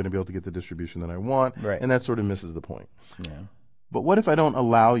know I'm going to be able to get the distribution that I want. Right. And that sort of misses the point. Yeah. But what if I don't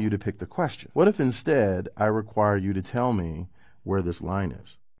allow you to pick the question? What if instead I require you to tell me where this line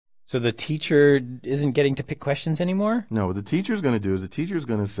is? So the teacher isn't getting to pick questions anymore? No, what the teacher's going to do is the teacher's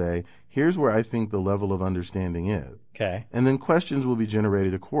going to say, here's where I think the level of understanding is. Okay. And then questions will be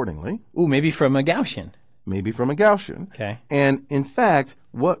generated accordingly, Ooh, maybe from a Gaussian. maybe from a Gaussian. Okay. And in fact,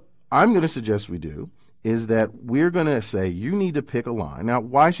 what I'm going to suggest we do is that we're going to say you need to pick a line. Now,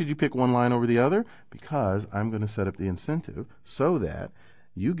 why should you pick one line over the other? Because I'm going to set up the incentive so that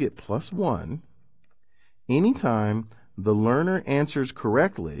you get +1 anytime the learner answers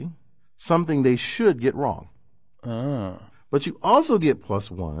correctly something they should get wrong. Oh. But you also get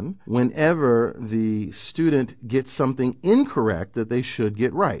 +1 whenever the student gets something incorrect that they should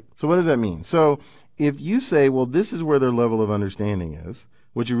get right. So what does that mean? So if you say, well, this is where their level of understanding is,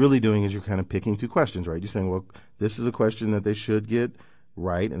 what you're really doing is you're kind of picking two questions, right? You're saying, well, this is a question that they should get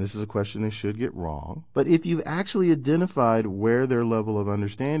right, and this is a question they should get wrong. But if you've actually identified where their level of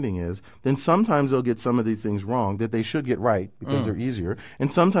understanding is, then sometimes they'll get some of these things wrong that they should get right because they're easier, and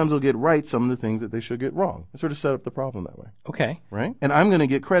sometimes they'll get right some of the things that they should get wrong. I sort of set up the problem that way. Okay. Right? And I'm going to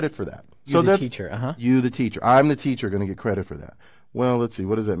get credit for that. You're the that's teacher, you, the teacher. I'm the teacher going to get credit for that. Well, let's see.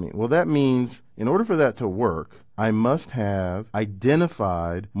 What does that mean? Well, that means in order for that to work, I must have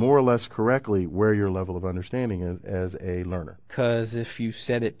identified more or less correctly where your level of understanding is as a learner. Because if you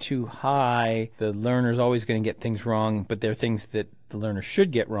set it too high, the learner's always going to get things wrong, but there are things that the learner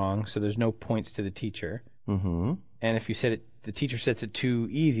should get wrong, so there's no points to the teacher. Mm-hmm. And if you set it, the teacher sets it too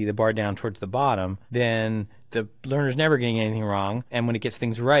easy, the bar down towards the bottom, then the learner's never getting anything wrong. And when it gets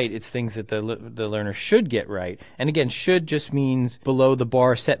things right, it's things that the learner should get right. And again, should just means below the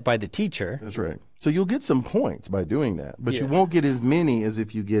bar set by the teacher. That's right. So you'll get some points by doing that, but Yeah. you won't get as many as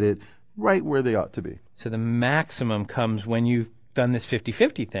if you get it right where they ought to be. So the maximum comes when you've done this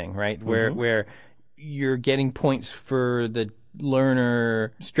 50-50 thing, right? Where you're getting points for the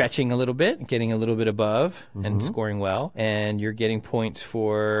learner stretching a little bit, getting a little bit above and scoring well, and you're getting points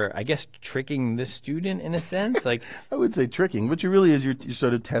for, I guess, tricking the student in a sense. Like, I would say tricking, but you really is you're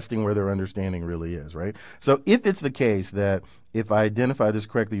sort of testing where their understanding really is, right? So if it's the case that if I identify this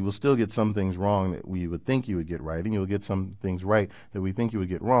correctly, you will still get some things wrong that we would think you would get right, and you'll get some things right that we think you would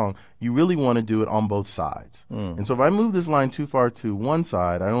get wrong. You really want to do it on both sides. And so if I move this line too far to one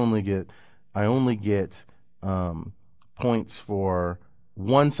side, I only get points for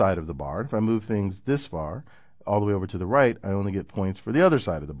one side of the bar. If I move things this far, all the way over to the right, I only get points for the other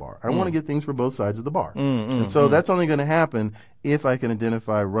side of the bar. I want to get things for both sides of the bar. And so that's only going to happen if I can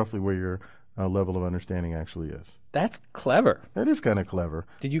identify roughly where your level of understanding actually is. that's clever. That is kind of clever.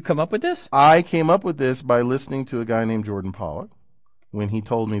 Did you come up with this? I came up with this by listening to a guy named Jordan Pollock when he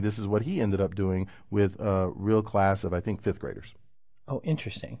told me this is what he ended up doing with a real class of, I think, fifth graders. Oh,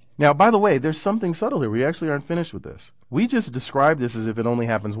 interesting. Now, by the way, there's something subtle here. We actually aren't finished with this. We just described this as if it only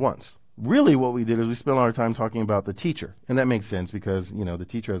happens once. Really, what we did is we spent our time talking about the teacher. And that makes sense because, you know, the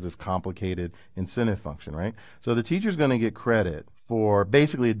teacher has this complicated incentive function, right? So the teacher's going to get credit for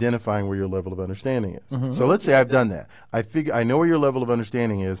basically identifying where your level of understanding is. So let's say I've done that. I know where your level of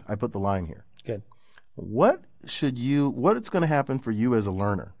understanding is. I put the line here. Good. What's going to happen for you as a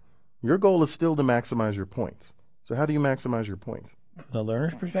learner? Your goal is still to maximize your points. So how do you maximize your points? From the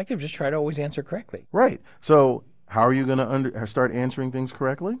learner's perspective, just try to always answer correctly. Right. So how are you going to start answering things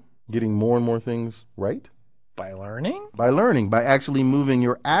correctly? Getting more and more things right? By learning? By learning, by actually moving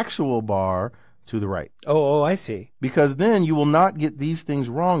your actual bar to the right. Oh, I see. Because then you will not get these things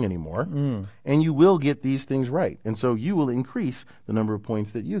wrong anymore, and you will get these things right. And so you will increase the number of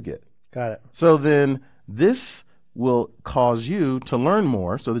points that you get. Got it. So then this will cause you to learn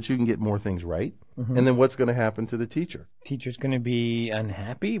more so that you can get more things right. And then what's going to happen to the teacher? Teacher's going to be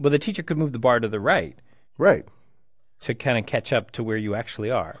unhappy? Well, the teacher could move the bar to the right Right. to kind of catch up to where you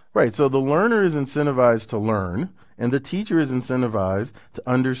actually are. Right. So the learner is incentivized to learn, and the teacher is incentivized to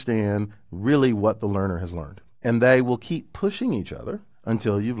understand really what the learner has learned. And they will keep pushing each other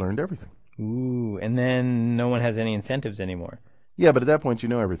until you've learned everything. Ooh, and then no one has any incentives anymore. Yeah, but at that point you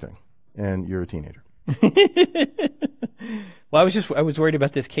know everything, and you're a teenager. Well, I was worried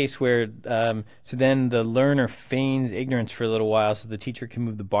about this case where, so then the learner feigns ignorance for a little while so the teacher can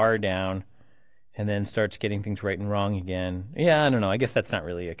move the bar down and then starts getting things right and wrong again. Yeah, I don't know. I guess that's not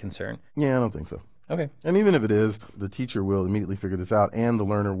really a concern. Yeah, I don't think so. Okay. And even if it is, the teacher will immediately figure this out, and the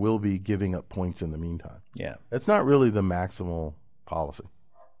learner will be giving up points in the meantime. Yeah. That's not really the maximal policy.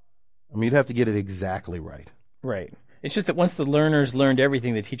 I mean, you'd have to get it exactly right. Right. It's just that once the learner's learned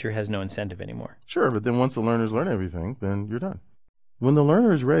everything, the teacher has no incentive anymore. Sure, but then once the learners learn everything, then you're done. When the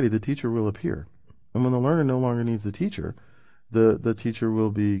learner is ready, the teacher will appear. And when the learner no longer needs the teacher will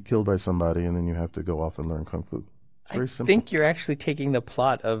be killed by somebody, and then you have to go off and learn Kung Fu. very I simple. think you're actually taking the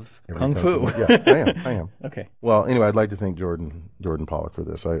plot of Every Kung Fu. Yeah, I am. Okay. Well, anyway, I'd like to thank Jordan Pollock for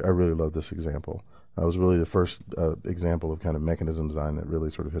this. I really love this example. That was really the first example of kind of mechanism design that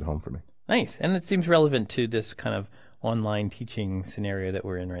really sort of hit home for me. Nice. And it seems relevant to this kind of online teaching scenario that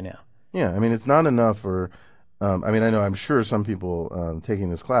we're in right now. Yeah, I mean, it's not enough for. I mean, I'm sure some people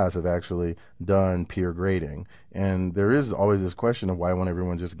taking this class have actually done peer grading, and there is always this question of why won't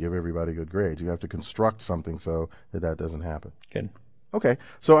everyone just give everybody good grades? You have to construct something so that doesn't happen. Good. Okay,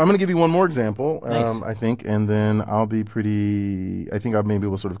 so I'm going to give you one more example, Nice. I think, and then I'll be I think maybe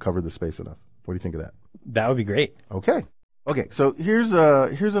we'll sort of cover the space enough. What do you think of that? That would be great. Okay. Okay, so here's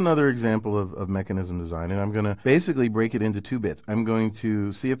another example of mechanism design, and I'm going to basically break it into two bits. I'm going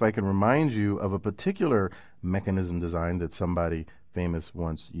to see if I can remind you of a particular mechanism design that somebody famous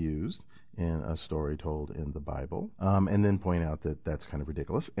once used in a story told in the Bible, and then point out that that's kind of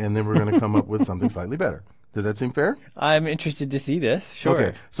ridiculous, and then we're going to come up with something slightly better. Does that seem fair? I'm interested to see this. Sure.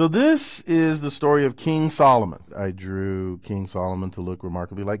 Okay, so this is the story of King Solomon. I drew King Solomon to look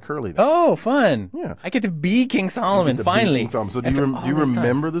remarkably like Curly. Oh, fun. Yeah. I get to be King Solomon, You get to be finally. King Solomon. So do After you all this time.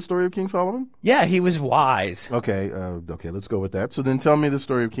 remember the story of King Solomon? Yeah, he was wise. Okay, let's go with that. So then tell me the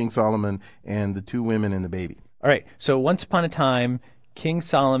story of King Solomon and the two women and the baby. All right. So once upon a time, King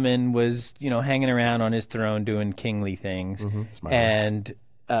Solomon was, hanging around on his throne doing kingly things. Smart. And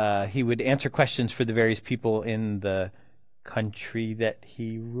he would answer questions for the various people in the country that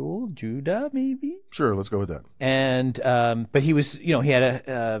he ruled, Judah, maybe. Sure, let's go with that. And but he was, he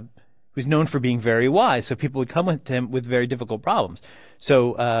was known for being very wise, so people would come to him with very difficult problems.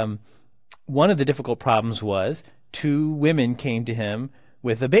 So one of the difficult problems was two women came to him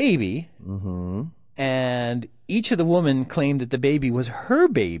with a baby, and each of the women claimed that the baby was her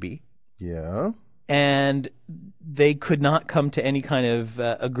baby. Yeah. And they could not come to any kind of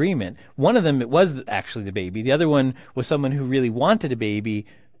agreement. One of them, it was actually the baby. The other one was someone who really wanted a baby,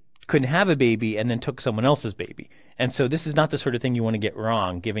 couldn't have a baby, and then took someone else's baby. And so this is not the sort of thing you want to get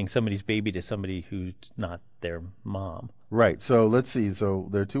wrong, giving somebody's baby to somebody who's not their mom. Right. So let's see. So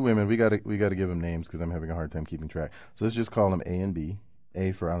there are two women. We got to give them names because I'm having a hard time keeping track. So let's just call them A and B.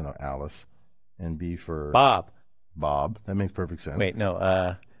 A for, I don't know, Alice, and B for Bob. That makes perfect sense. Wait,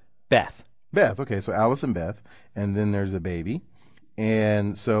 no, Beth. Beth. Okay, so Alice and Beth, and then there's a baby.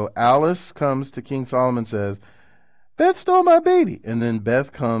 And so Alice comes to King Solomon and says, Beth stole my baby. And then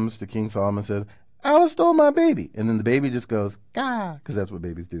Beth comes to King Solomon and says, Alice stole my baby. And then the baby just goes, gah, because that's what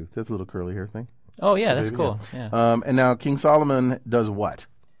babies do. That's a little curly hair thing. Oh, yeah, that's baby, cool. Yeah. And now King Solomon does what?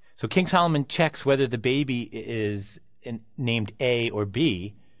 So King Solomon checks whether the baby is named A or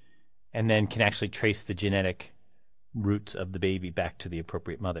B, and then can actually trace the genetic roots of the baby back to the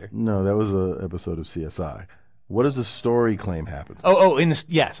appropriate mother. No, that was an episode of CSI. What does the story claim happens?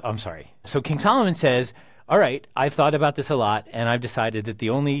 Yes, I'm sorry. So King Solomon says, all right, I've thought about this a lot, and I've decided that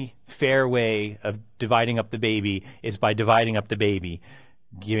the only fair way of dividing up the baby is by dividing up the baby,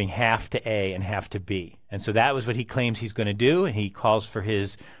 giving half to A and half to B. And so that was what he claims he's going to do, and he calls for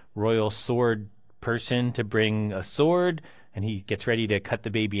his royal sword person to bring a sword, and he gets ready to cut the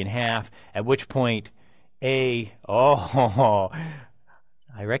baby in half, at which point I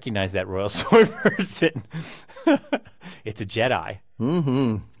recognize that royal sword person. It's a Jedi.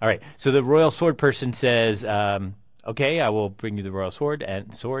 Mm-hmm. All right. So the royal sword person says, "Okay, I will bring you the royal sword."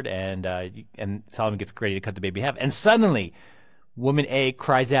 And Solomon gets ready to cut the baby in half. And suddenly, woman A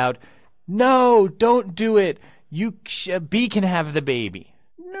cries out, "No, don't do it. B can have the baby."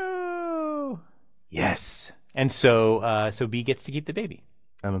 No. Yes. And so B gets to keep the baby.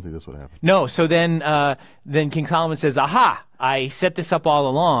 I don't think that's what happened. No, so then King Solomon says, aha, I set this up all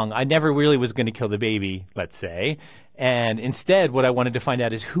along. I never really was going to kill the baby, let's say. And instead, what I wanted to find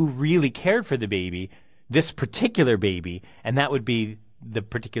out is who really cared for the baby, this particular baby, and that would be the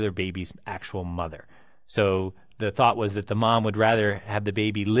particular baby's actual mother. So the thought was that the mom would rather have the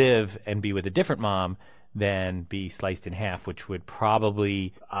baby live and be with a different mom than be sliced in half, which would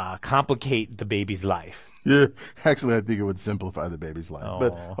probably complicate the baby's life. Yeah, actually, I think it would simplify the baby's life. Oh.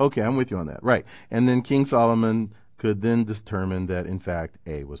 But okay, I'm with you on that. Right. And then King Solomon could then determine that, in fact,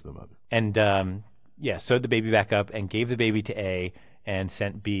 A was the mother. And, sewed the baby back up and gave the baby to A and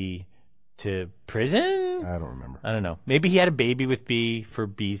sent B to prison? I don't remember. I don't know. Maybe he had a baby with B for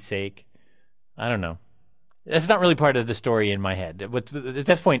B's sake. I don't know. That's not really part of the story in my head. At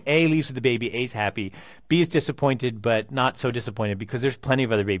this point, A leaves with the baby. A's happy. B is disappointed, but not so disappointed because there's plenty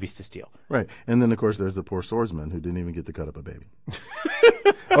of other babies to steal. Right. And then, of course, there's the poor swordsman who didn't even get to cut up a baby.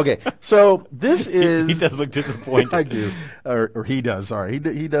 Okay. So this is... He does look disappointed. I do. Or he does. Sorry.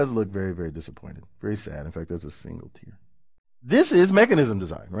 He does look very, very disappointed. Very sad. In fact, there's a single tear. This is mechanism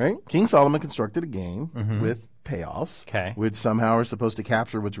design, right? King Solomon constructed a game with payoffs, Okay. which somehow are supposed to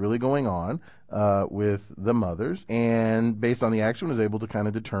capture what's really going on with the mothers, and based on the action was able to kind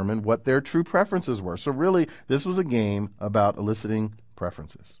of determine what their true preferences were. So really, this was a game about eliciting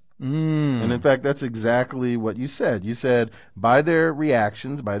preferences. And in fact, that's exactly what you said. You said by their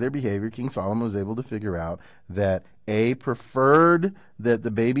reactions, by their behavior, King Solomon was able to figure out that A preferred that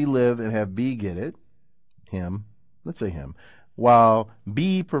the baby live and have B get it, him, let's say him, while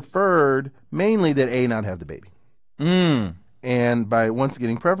B preferred mainly that A not have the baby. And by once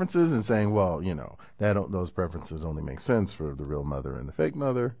getting preferences and saying, well, those preferences only make sense for the real mother and the fake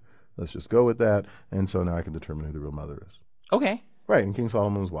mother, let's just go with that. And so now I can determine who the real mother is. Okay. Right, and King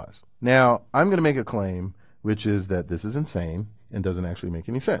Solomon was wise. Now, I'm going to make a claim, which is that this is insane and doesn't actually make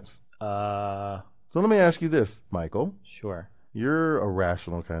any sense. So let me ask you this, Michael. Sure. You're a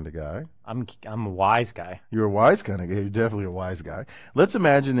rational kind of guy. I'm a wise guy. You're a wise kind of guy. You're definitely a wise guy. Let's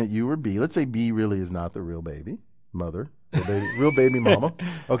imagine that you were B. Let's say B really is not the real baby mother, real baby mama.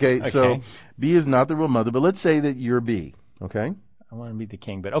 Okay, so B is not the real mother, but let's say that you're B, okay? I want to be the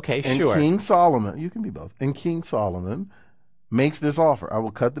king, but okay, and sure. King Solomon, you can be both, and King Solomon makes this offer. I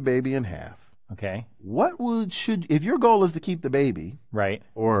will cut the baby in half. Okay. If your goal is to keep the baby, right,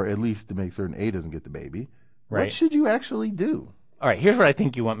 or at least to make certain A doesn't get the baby, right, what should you actually do? All right, here's what I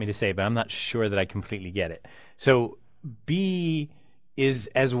think you want me to say, but I'm not sure that I completely get it. So B is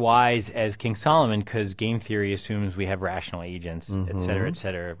as wise as King Solomon because game theory assumes we have rational agents, et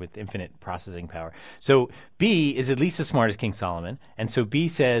cetera, with infinite processing power. So B is at least as smart as King Solomon, and so B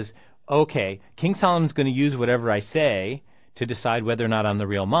says, okay, King Solomon's going to use whatever I say to decide whether or not I'm the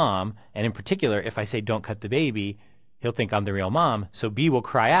real mom, and in particular, if I say don't cut the baby, he'll think I'm the real mom, so B will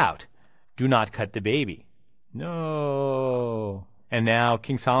cry out, do not cut the baby. No. And now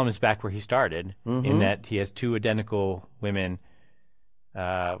King Solomon's back where he started, in that he has two identical women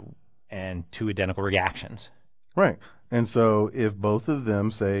and two identical reactions. Right. And so if both of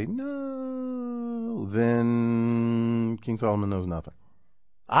them say no, then King Solomon knows nothing.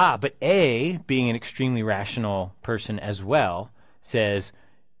 But A, being an extremely rational person as well, says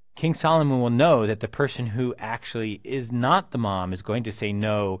King Solomon will know that the person who actually is not the mom is going to say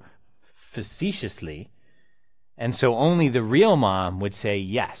no facetiously, and so only the real mom would say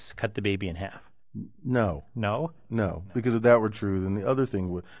yes, cut the baby in half. No. No? No, because if that were true, then the other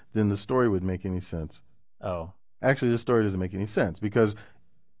thing then the story would make any sense. Oh. Actually, the story doesn't make any sense because,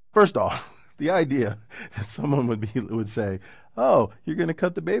 first off, the idea that someone would say, "Oh, you're going to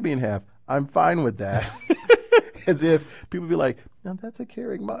cut the baby in half. I'm fine with that," as if people would be like, "No, that's a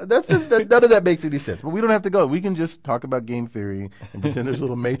caring mom." None of that makes any sense. But we don't have to go. We can just talk about game theory and pretend there's a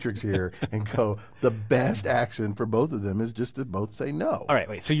little matrix here and go. The best action for both of them is just to both say no. All right,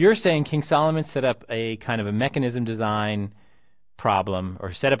 wait. So you're saying King Solomon set up a kind of a mechanism design problem,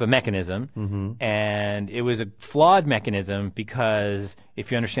 or set up a mechanism, and it was a flawed mechanism because if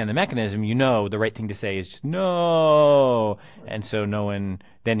you understand the mechanism, you know the right thing to say is just no, and so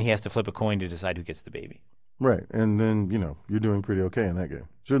then he has to flip a coin to decide who gets the baby. Right, and then, you're doing pretty okay in that game.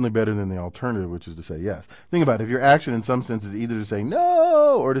 Certainly better than the alternative, which is to say yes. Think about it. If your action in some sense is either to say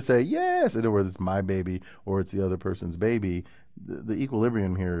no or to say yes, either whether it's my baby or it's the other person's baby, the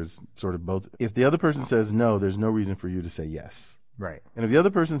equilibrium here is sort of both. If the other person says no, there's no reason for you to say yes. Right. And if the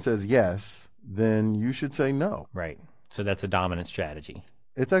other person says yes, then you should say no. Right. So that's a dominant strategy.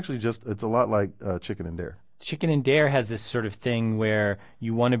 It's actually it's a lot like chicken and dare. Chicken and dare has this sort of thing where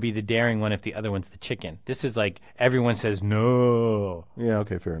you want to be the daring one if the other one's the chicken. This is like everyone says no. Yeah,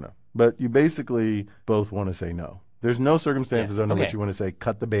 okay, fair enough. But you basically both want to say no. There's no circumstances under which you want to say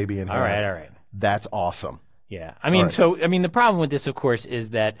cut the baby in half. All right. That's awesome. Yeah. The problem with this, of course, is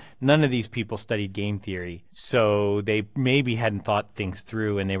that none of these people studied game theory, so they maybe hadn't thought things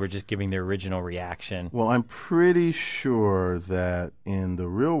through and they were just giving their original reaction. Well, I'm pretty sure that in the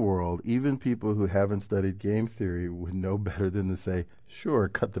real world, even people who haven't studied game theory would know better than to say, sure,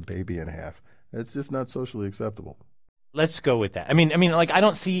 cut the baby in half. It's just not socially acceptable. Let's go with that. I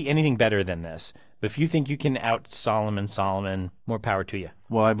don't see anything better than this. But if you think you can out Solomon, more power to you.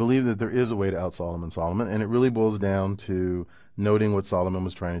 Well, I believe that there is a way to out Solomon, and it really boils down to noting what Solomon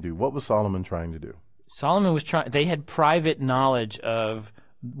was trying to do. What was Solomon trying to do? Solomon was they had private knowledge of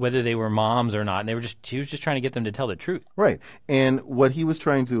whether they were moms or not, and he was just trying to get them to tell the truth. Right. And what he was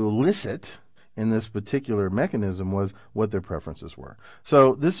trying to elicit in this particular mechanism was what their preferences were.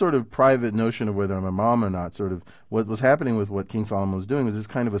 So this sort of private notion of whether I'm a mom or not, sort of what was happening with what King Solomon was doing was this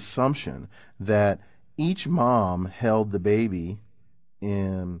kind of assumption that each mom held the baby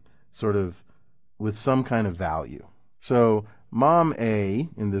in sort of with some kind of value. So mom A,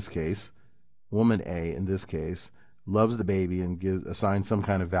 in this case, woman A, in this case, loves the baby and assigns some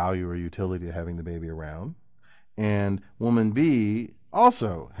kind of value or utility to having the baby around. and woman B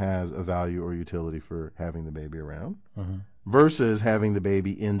also has a value or utility for having the baby around, versus having the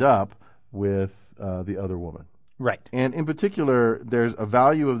baby end up with the other woman. Right. And in particular, there's a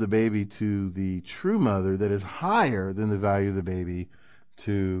value of the baby to the true mother that is higher than the value of the baby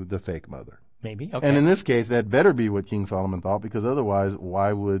to the fake mother. Maybe. Okay. And in this case, that better be what King Solomon thought, because otherwise,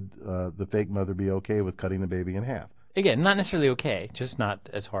 why would the fake mother be okay with cutting the baby in half? Again, not necessarily okay, just not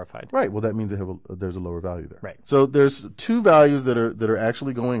as horrified. Right. Well, that means there's a lower value there. Right. So there's two values that are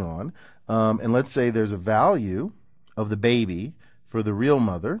actually going on, and let's say there's a value of the baby for the real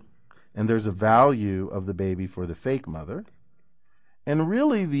mother, and there's a value of the baby for the fake mother. And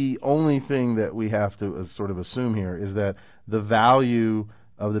really, the only thing that we have to sort of assume here is that the value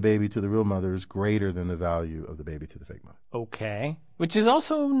of the baby to the real mother is greater than the value of the baby to the fake mother. Okay. Which is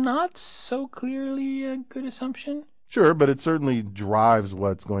also not so clearly a good assumption. Sure, but it certainly drives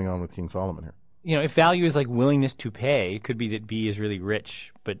what's going on with King Solomon here. You know, if value is like willingness to pay, it could be that B is really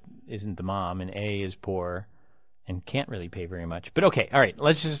rich but isn't the mom, and A is poor and can't really pay very much. But okay, all right,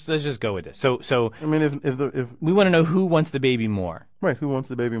 let's just go with this. So I mean, if we want to know who wants the baby more. Right, who wants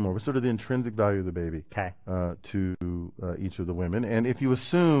the baby more? What's sort of the intrinsic value of the baby to each of the women? And if you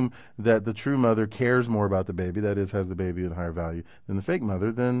assume that the true mother cares more about the baby, that is, has the baby at higher value than the fake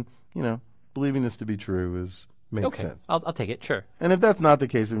mother, then, you know, believing this to be true makes sense. I'll take it, sure. And if that's not the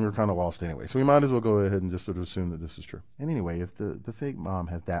case, then we're kind of lost anyway. So we might as well go ahead and just sort of assume that this is true. And anyway, if the fake mom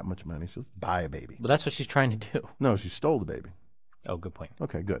has that much money, she'll buy a baby. Well, that's what she's trying to do. No, she stole the baby. Oh, good point.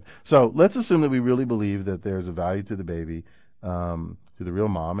 Okay, good. So let's assume that we really believe that there's a value to the baby, to the real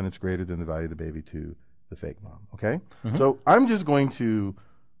mom, and it's greater than the value of the baby to the fake mom. Okay? Mm-hmm. So I'm just going to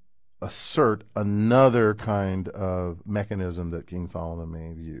assert another kind of mechanism that King Solomon may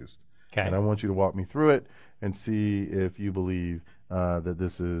have used. Okay. And I want you to walk me through it and see if you believe that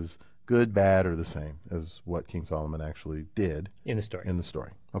this is good, bad, or the same as what King Solomon actually did in the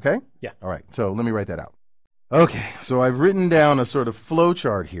story. Okay? Yeah. All right. So let me write that out. Okay. So I've written down a sort of flow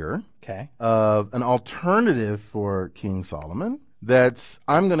chart here of an alternative for King Solomon that's,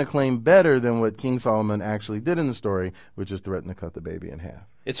 I'm going to claim, better than what King Solomon actually did in the story, which is threaten to cut the baby in half.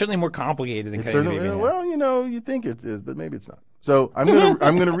 It's certainly more complicated than cutting the baby in half. Well, you know, you think it is, but maybe it's not. So I'm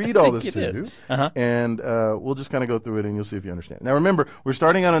gonna read all this to you, and we'll just kind of go through it, and you'll see if you understand. Now, remember, we're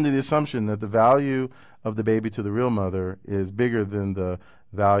starting out under the assumption that the value of the baby to the real mother is bigger than the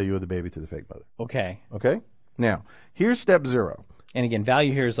value of the baby to the fake mother. Okay. Okay. Now, here's step 0. And again,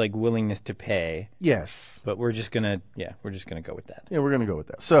 value here is like willingness to pay. Yes. But we're just gonna go with that. Yeah, we're gonna go with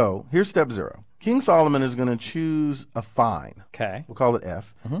that. So here's step 0. King Solomon is gonna choose a fine. Okay. We'll call it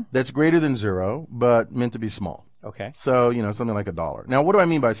F. That's greater than 0, but meant to be small. Okay. So, you know, something like $1. Now, what do I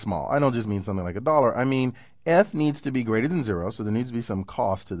mean by small? I don't just mean something like $1. I mean F needs to be greater than 0, so there needs to be some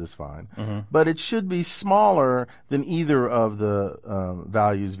cost to this fine. But it should be smaller than either of the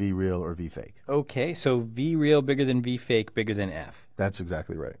values V real or V fake. Okay, so V real bigger than V fake bigger than F. That's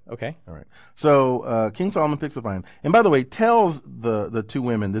exactly right. Okay. All right. So King Solomon picks the fine. And by the way, tells the two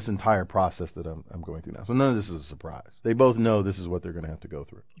women this entire process that I'm going through now. So none of this is a surprise. They both know this is what they're going to have to go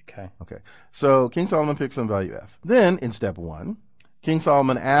through. Okay. Okay. So King Solomon picks some value F. Then in step 1, King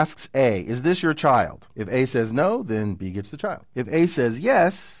Solomon asks A, is this your child? If A says no, then B gets the child. If A says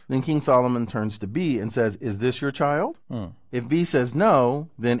yes, then King Solomon turns to B and says, is this your child? If B says no,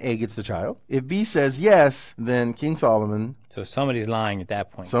 then A gets the child. If B says yes, then King Solomon... So somebody's lying at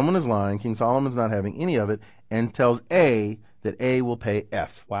that point. Someone is lying. King Solomon's not having any of it and tells A that A will pay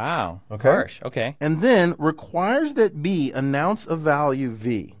F. Wow. Okay. Harsh. Okay. And then requires that B announce a value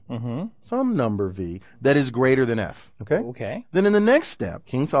V, some number V, that is greater than F. Okay? Okay. Then in the next step,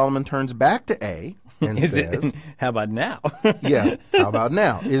 King Solomon turns back to A and says, how about now? yeah, how about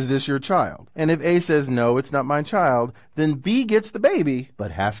now? Is this your child? And if A says, no, it's not my child, then B gets the baby,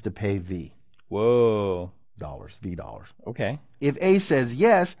 but has to pay V. Whoa. V dollars. Okay. If A says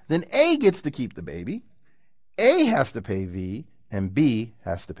yes, then A gets to keep the baby. A has to pay V, and B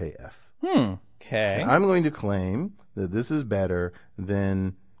has to pay F. Okay. And I'm going to claim that this is better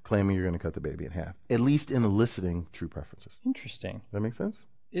than claiming you're going to cut the baby in half, at least in eliciting true preferences. Interesting. Does that make sense?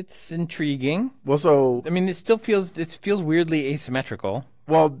 It's intriguing. Well, so... I mean, it feels weirdly asymmetrical.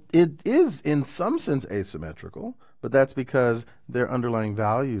 Well, it is in some sense asymmetrical, but that's because their underlying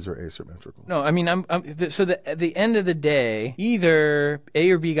values are asymmetrical. No, I mean, at the end of the day, either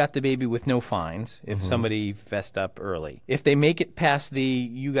A or B got the baby with no fines if somebody fessed up early. If they make it past the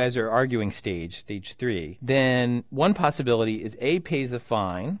you guys are arguing stage 3, then one possibility is A pays the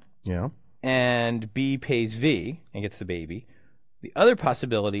fine, and B pays V and gets the baby. The other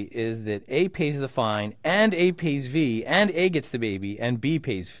possibility is that A pays the fine and A pays V and A gets the baby and B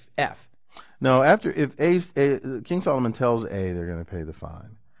pays F. No, after if King Solomon tells A they're going to pay the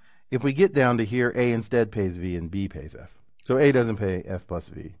fine. If we get down to here, A instead pays V and B pays F. So A doesn't pay F plus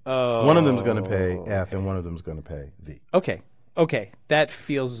V. Oh, One of them's going to pay F okay. and one of them's going to pay V. Okay, that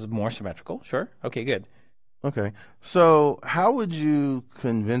feels more symmetrical. Sure. Okay, good. Okay. So how would you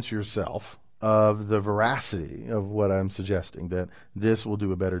convince yourself of the veracity of what I'm suggesting, that this will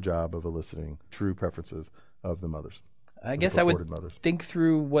do a better job of eliciting true preferences of the mothers? I the guess I would purported mothers. think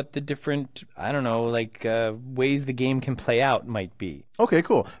through what the different, I don't know, like ways the game can play out might be. Okay,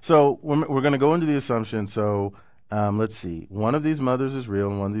 cool. So we're going to go into the assumption. So let's see. One of these mothers is real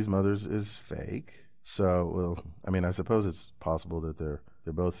and one of these mothers is fake. So, well, I mean, I suppose it's possible that they're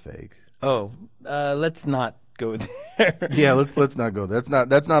both fake. Oh, let's not go there. Yeah, let's not go. That's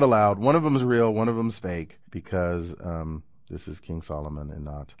not allowed. One of them's real, one of them's fake, because this is King Solomon and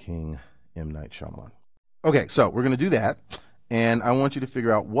not King M. Night Shyamalan. Okay, so we're going to do that, and I want you to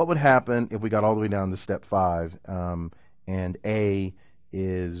figure out what would happen if we got all the way down to step 5, and A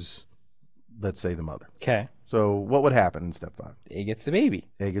is, let's say, the mother. Okay. So what would happen in step 5? A gets the baby.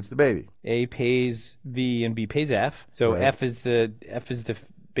 A gets the baby. A pays V and B pays F. So Right. F is the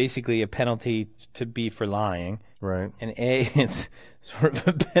basically a penalty to B for lying. Right. And A is sort of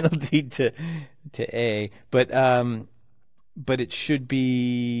a penalty to A. But it should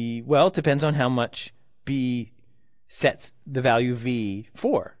be, well, it depends on how much B sets the value V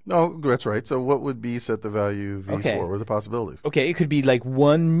for. No, that's right. So what would B set the value V Okay. for? What are the possibilities? Okay, it could be like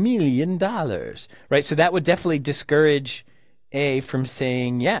 $1 million, right? So that would definitely discourage A from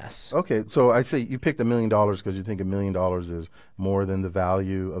saying yes. Okay, so I say you picked $1 million because you think $1 million is more than the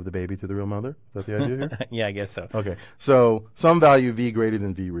value of the baby to the real mother. Is that the idea here? Yeah, I guess so. Okay, so some value V greater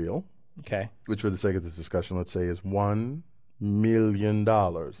than V real, Okay, which for the sake of this discussion, let's say is $1 million.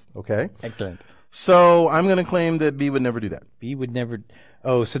 Okay, excellent. so I'm going to claim that B would never do that. B would never.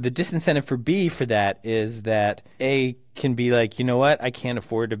 Oh, so the disincentive for B for that is that A can be like, you know what? I can't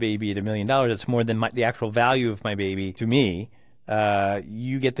afford a baby at $1 million. It's more than the actual value of my baby to me.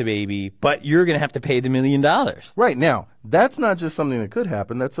 You get the baby, but you're going to have to pay the $1 million. Right, now, that's not just something that could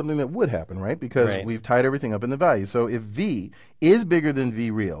happen, that's something that would happen, right? Because Right. we've tied everything up in the value. So if V is bigger than V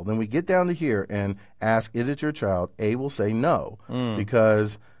real, then we get down to here and ask, is it your child? A will say no,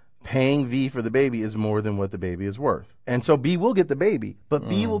 because paying V for the baby is more than what the baby is worth. And so B will get the baby, but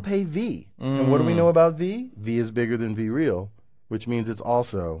B will pay V. And what do we know about V? V is bigger than V real, which means it's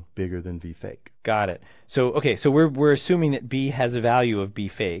also bigger than V fake. Got it. So okay, so we're assuming that B has a value of B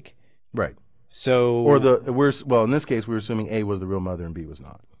fake. Right. So Or in this case, we're assuming A was the real mother and B was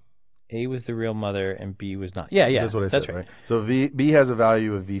not. A was the real mother and B was not. Yeah, That's what I said, right. right? So B has a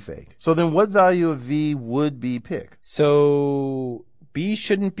value of V fake. So then what value of V would B pick? So B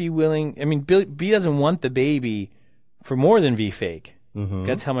shouldn't be willing. I mean, B doesn't want the baby for more than V fake. Mm-hmm.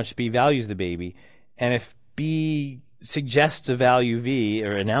 That's how much B values the baby. And if B suggests a value V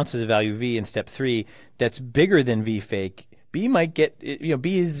or announces a value V in step 3 that's bigger than V fake, B might get,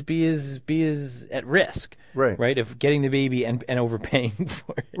 B is at risk, Right. of getting the baby and overpaying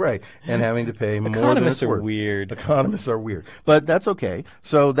for it. Right. And having to pay more than Economists it's are worth. weird. Economists are weird. But that's okay.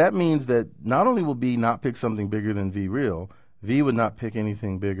 So that means that not only will B not pick something bigger than V real, V would not pick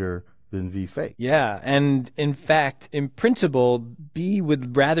anything bigger than V fake. Yeah, and in fact, in principle, B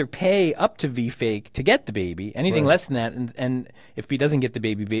would rather pay up to V fake to get the baby. Anything Right. less than that, and if B doesn't get the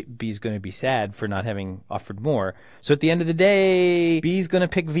baby, B's going to be sad for not having offered more. So at the end of the day, B's going to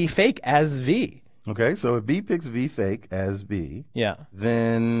pick V fake as V. Okay, so if B picks V fake as B, Yeah.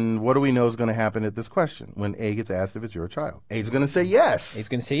 then what do we know is going to happen at this question when A gets asked if it's your child? A's going to say yes. A's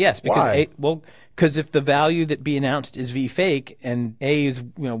going to say yes because Why? because if the value that B announced is V fake, and A is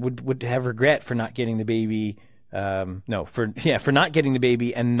would have regret for not getting the baby. For not getting the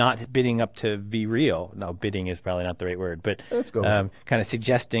baby and not bidding up to V real. No, bidding is probably not the right word, but Let's go with it. kind of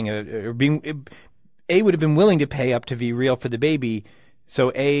suggesting or being A would have been willing to pay up to V real for the baby,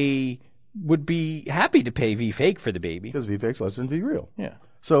 so A would be happy to pay V fake for the baby. Because V fake's less than V real. Yeah.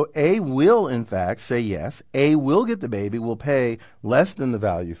 So A will, in fact, say yes. A will get the baby, will pay less than the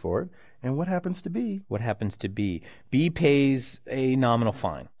value for it. And what happens to B? What happens to B? B pays a nominal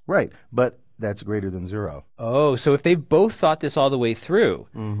fine. Right, but that's greater than 0. Oh, so if they've both thought this all the way through,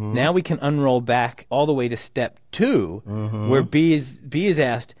 now we can unroll back all the way to step 2, where B is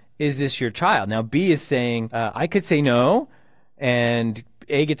asked, "Is this your child?" Now B is saying, "I could say no," and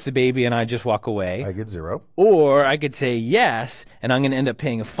A gets the baby and I just walk away. I get 0. Or I could say yes, and I'm going to end up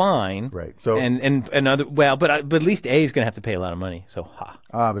paying a fine. Right. So and another but at least A is going to have to pay a lot of money. So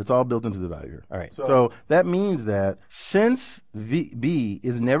but it's all built into the value here. All right. So that means that since B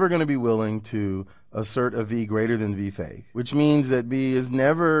is never going to be willing to assert a V greater than V fake, which means that B is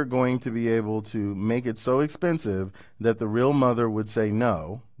never going to be able to make it so expensive that the real mother would say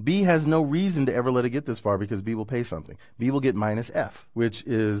no. B has no reason to ever let it get this far because B will pay something. B will get minus F, which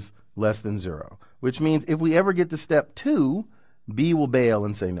is less than 0, which means if we ever get to step 2, B will bail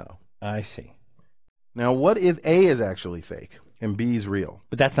and say no. I see. Now, what if A is actually fake and B is real?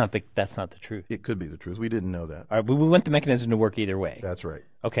 But that's not the truth. It could be the truth. We didn't know that. All right, we want the mechanism to work either way. That's right.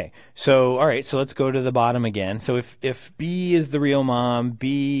 Okay. So, all right, so let's go to the bottom again. So if B is the real mom,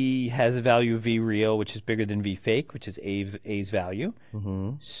 B has a value of V real, which is bigger than V fake, which is A's value.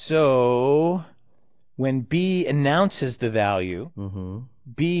 Mm-hmm. So when B announces the value, Mm-hmm.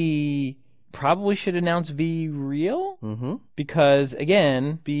 B probably should announce V real Mm-hmm. because,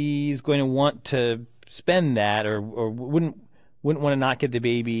 again, B is going to want to spend that or wouldn't want to not get the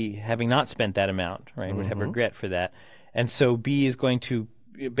baby having not spent that amount, right? Would have regret for that. And so B is going to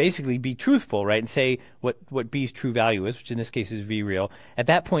basically be truthful, right, and say what B's true value is, which in this case is V real. At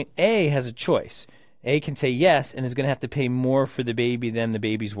that point, A has a choice. A can say yes and is going to have to pay more for the baby than the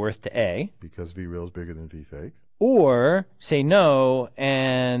baby's worth to A. Because V real is bigger than V fake. Or say no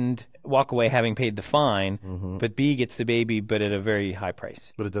and walk away having paid the fine, but B gets the baby but at a very high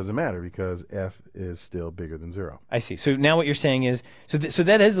price. But it doesn't matter because F is still bigger than 0. I see. So now what you're saying is, so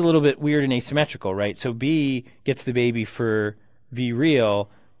that is a little bit weird and asymmetrical, right? So B gets the baby for V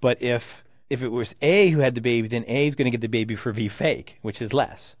real, but if it was A who had the baby, then A is going to get the baby for V fake, which is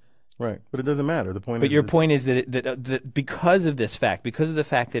less. Right. But it doesn't matter. The point is... But your point is that because of this fact, because of the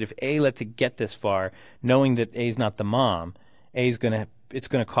fact that if A lets it get this far, knowing that A is not the mom, it's going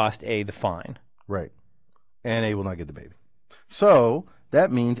to cost A the fine. Right. And A will not get the baby. So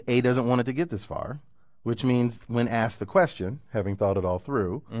that means A doesn't want it to get this far, which means when asked the question, having thought it all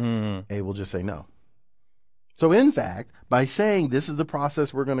through, A will just say no. So in fact, by saying this is the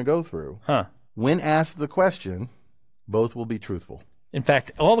process we're going to go through, when asked the question, both will be truthful. In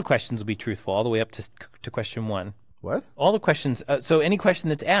fact, all the questions will be truthful all the way up to question 1. What? All the questions. So any question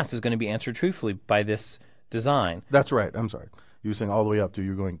that's asked is going to be answered truthfully by this design. That's right. I'm sorry. You were saying all the way up to,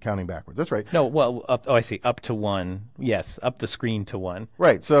 you're going counting backwards. That's right. No, well, I see. Up to 1. Yes, up the screen to 1.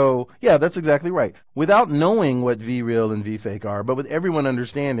 Right. So, yeah, that's exactly right. Without knowing what V real and V fake are, but with everyone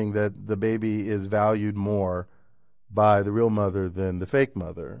understanding that the baby is valued more by the real mother than the fake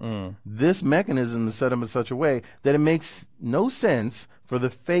mother, this mechanism is set up in such a way that it makes no sense for the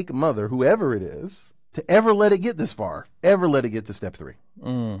fake mother, whoever it is, to ever let it get this far, ever let it get to step 3.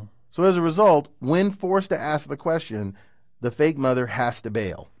 So as a result, when forced to ask the question, the fake mother has to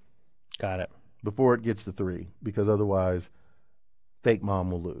bail. Got it. Before it gets to 3, because otherwise fake mom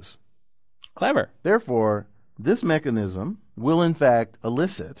will lose. Clever. Therefore, this mechanism will in fact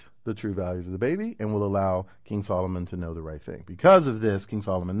elicit the true values of the baby and will allow King Solomon to know the right thing. Because of this, King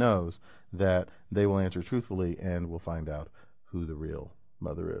Solomon knows that they will answer truthfully and will find out who the real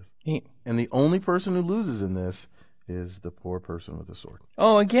mother is. Neat. And the only person who loses in this is the poor person with the sword.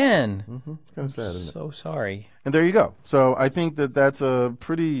 Oh, again. It's kind of sad, isn't it? So sorry. And there you go. So I think that that's a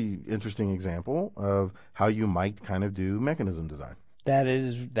pretty interesting example of how you might kind of do mechanism design. That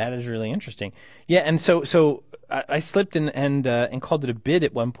is really interesting. Yeah, and so I slipped and called it a bid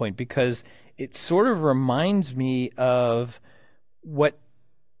at one point because it sort of reminds me of what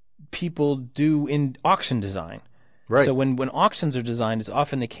people do in auction design. Right. So when auctions are designed, it's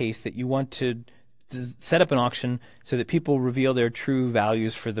often the case that you want to set up an auction so that people reveal their true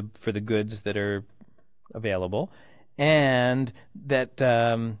values for the goods that are available, and that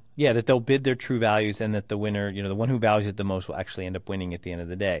that they'll bid their true values, and that the winner, the one who values it the most, will actually end up winning at the end of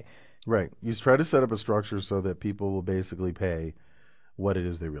the day. Right. You try to set up a structure so that people will basically pay what it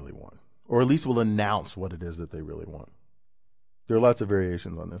is they really want, or at least will announce what it is that they really want. There are lots of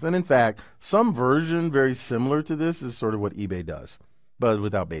variations on this. And in fact, some version very similar to this is sort of what eBay does, but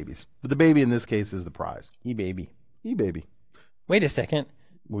without babies. But the baby in this case is the prize. E-baby. E-baby. Wait a second.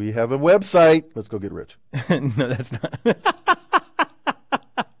 We have a website. Let's go get rich. No, that's not.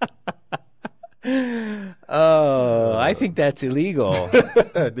 Oh, I think that's illegal.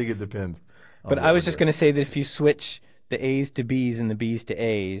 I think it depends. But I was just going to say that if you switch the A's to B's and the B's to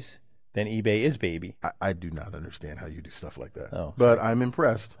A's, then eBay is baby. I do not understand how you do stuff like that. Oh, but I'm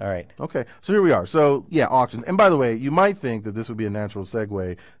impressed. All right. Okay, so here we are. So, yeah, auctions. And by the way, you might think that this would be a natural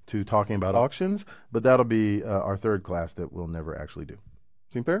segue to talking about auctions, but that'll be our third class that we'll never actually do.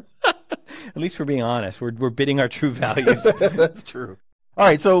 Seem fair? At least we're being honest. We're bidding our true values. That's true. All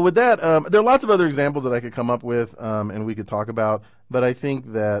right, so with that, there are lots of other examples that I could come up with and we could talk about, but I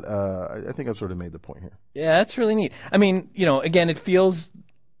think that I think I've sort of made the point here. Yeah, that's really neat. I mean, again, it feels,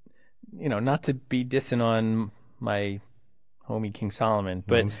 not to be dissing on my homie King Solomon,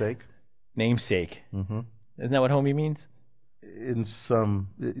 but Namesake? namesake. Mm-hmm. Isn't that what homie means? In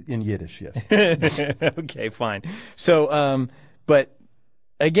Yiddish, yes. Okay, fine. So, but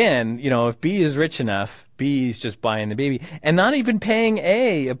again, if B is rich enough, B is just buying the baby and not even paying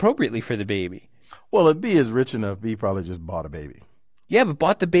A appropriately for the baby. Well, if B is rich enough, B probably just bought a baby. Yeah, but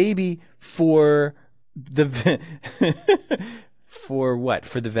bought the baby for the for what?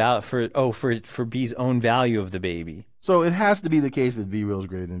 For the for B's own value of the baby. So it has to be the case that V real is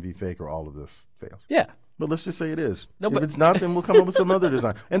greater than V fake, or all of this fails. Yeah. But let's just say it is. No, if but it's not, then we'll come up with some other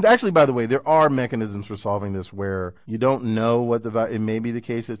design. And actually, by the way, there are mechanisms for solving this where you don't know what the value. It may be the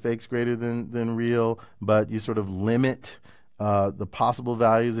case that fake's greater than real, but you sort of limit the possible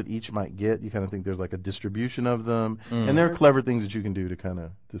values that each might get. You kind of think there's like a distribution of them, and there are clever things that you can do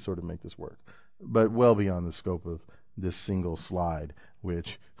to sort of make this work, but well beyond the scope of this single slide,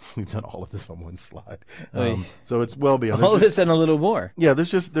 which we've done all of this on one slide. So it's well beyond all of this and a little more. Yeah,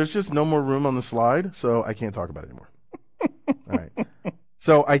 there's just no more room on the slide, so I can't talk about it anymore. All right.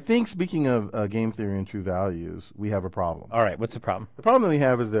 So I think, speaking of game theory and true values, we have a problem. All right, what's the problem? The problem that we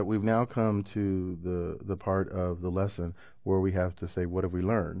have is that we've now come to the part of the lesson where we have to say, what have we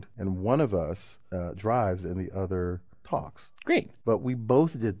learned? And one of us drives and the other talks. Great. But we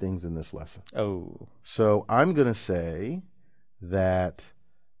both did things in this lesson. Oh. So I'm going to say that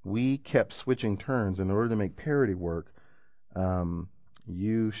we kept switching turns in order to make parity work.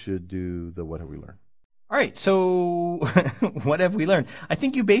 You should do the what have we learned. All right, so what have we learned? I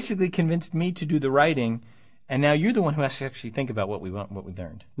think you basically convinced me to do the writing, and now you're the one who has to actually think about what we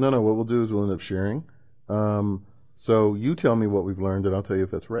learned. No, what we'll do is we'll end up sharing. So you tell me what we've learned, and I'll tell you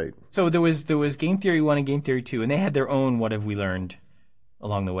if that's right. So there was Game Theory 1 and Game Theory 2, and they had their own what have we learned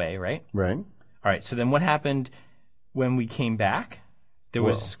along the way, right? Right. All right, so then what happened when we came back? There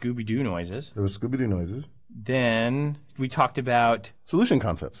was Scooby-Doo noises. There was Scooby-Doo noises. Then we talked about solution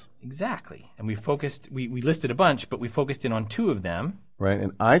concepts. Exactly. And we listed a bunch, but we focused in on two of them. Right.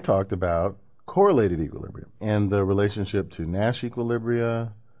 And I talked about correlated equilibrium and the relationship to Nash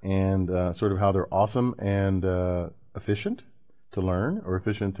equilibria and sort of how they're awesome and efficient to learn or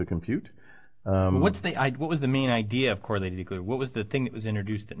efficient to compute. What was the main idea of correlated equilibrium? What was the thing that was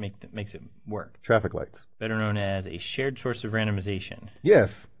introduced that makes it work? Traffic lights. Better known as a shared source of randomization.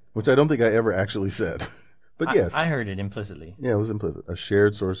 Yes, which I don't think I ever actually said. But yes. I heard it implicitly. Yeah, it was implicit. A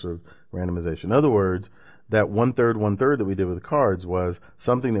shared source of randomization. In other words, that one-third that we did with the cards was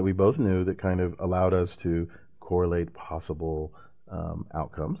something that we both knew that kind of allowed us to correlate possible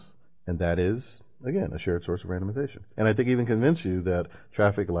outcomes. And that is, again, a shared source of randomization. And I think even convince you that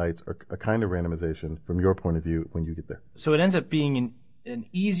traffic lights are a kind of randomization from your point of view when you get there. So it ends up being an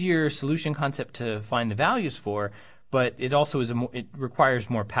easier solution concept to find the values for, but it also it requires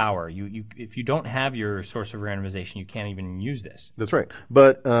more power. If you don't have your source of randomization, you can't even use this. That's right.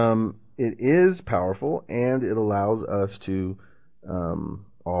 But it is powerful, and it allows us to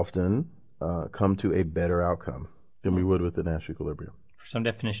often come to a better outcome than we would with the Nash equilibrium. For some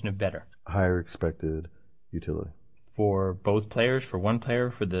definition of better. Higher expected utility. For both players, for one player,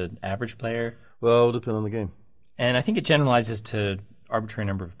 for the average player? Well, it'll depend on the game. And I think it generalizes to arbitrary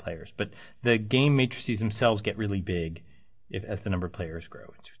number of players, but the game matrices themselves get really big as the number of players grow.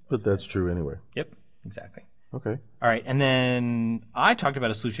 But that's true anyway. Yep, exactly. Okay. All right, and then I talked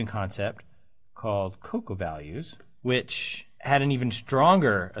about a solution concept called Cocoa values, which had an even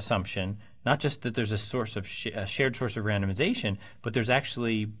stronger assumption, not just that there's a shared source of randomization, but there's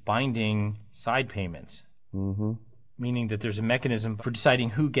actually binding side payments. Mm-hmm. Meaning that there's a mechanism for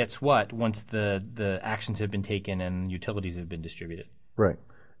deciding who gets what once the actions have been taken and utilities have been distributed. Right.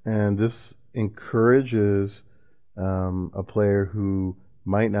 And this encourages a player who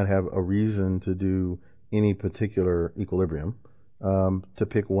might not have a reason to do any particular equilibrium to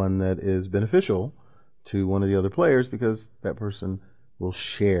pick one that is beneficial to one of the other players because that person will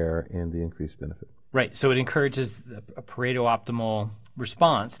share in the increased benefit. Right. So it encourages a Pareto optimal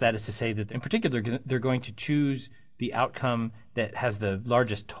response. That is to say that in particular they're going to choose the outcome that has the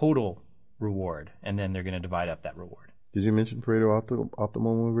largest total reward, and then they're going to divide up that reward. Did you mention Pareto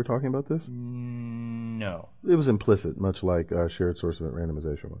optimal when we were talking about this? No. It was implicit, much like shared source of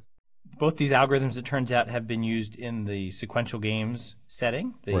randomization was. Both these algorithms, it turns out, have been used in the sequential games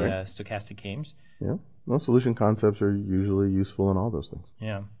setting, the stochastic games. Yeah. Well, solution concepts are usually useful in all those things.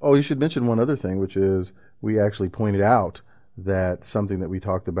 Yeah. Oh, you should mention one other thing, which is we actually pointed out that something that we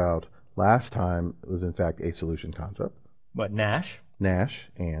talked about last time was in fact a solution concept. What, Nash? Nash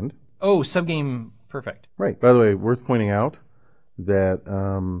and? Oh, subgame perfect. Right. By the way, worth pointing out that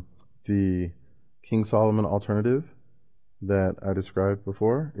the King Solomon alternative that I described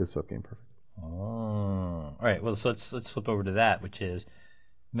before is subgame perfect. Oh. All right. Well, so let's flip over to that, which is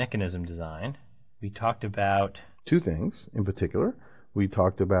mechanism design. We talked about... Two things in particular. We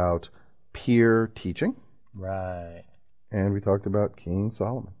talked about peer teaching. Right. And we talked about King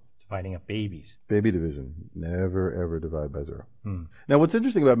Solomon. Dividing up babies. Baby division. Never, ever divide by zero. Now, what's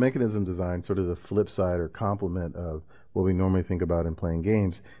interesting about mechanism design, sort of the flip side or complement of what we normally think about in playing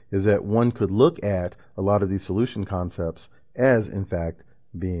games, is that one could look at a lot of these solution concepts as, in fact,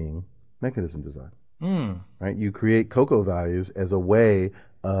 being mechanism design. Right? You create cocoa values as a way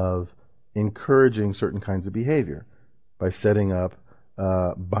of encouraging certain kinds of behavior by setting up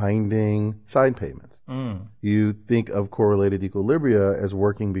binding side payments. You think of correlated equilibria as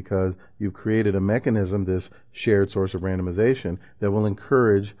working because you've created a mechanism, this shared source of randomization, that will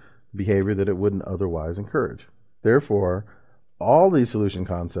encourage behavior that it wouldn't otherwise encourage. Therefore, all these solution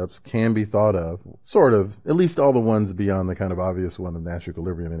concepts can be thought of, sort of, at least all the ones beyond the kind of obvious one of Nash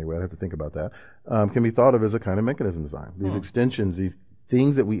equilibrium anyway, I'd have to think about that, can be thought of as a kind of mechanism design. These extensions, these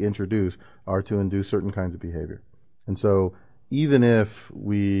things that we introduce are to induce certain kinds of behavior. And so even if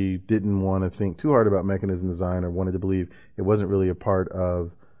we didn't want to think too hard about mechanism design or wanted to believe it wasn't really a part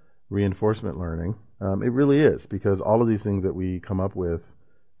of reinforcement learning, it really is, because all of these things that we come up with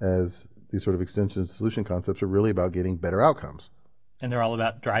as these sort of extension solution concepts are really about getting better outcomes. And they're all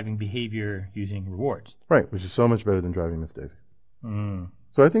about driving behavior using rewards. Right, which is so much better than driving Miss Daisy.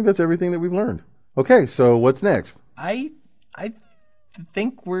 So I think that's everything that we've learned. Okay, so what's next? I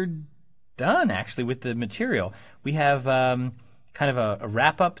think we're done, actually, with the material. We have kind of a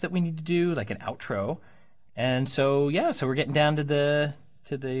wrap-up that we need to do, like an outro. And so, so we're getting down to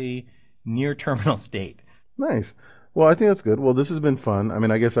the near terminal state. Nice. Well, I think that's good. Well, this has been fun. I mean,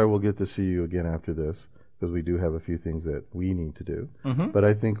 I guess I will get to see you again after this, because we do have a few things that we need to do. But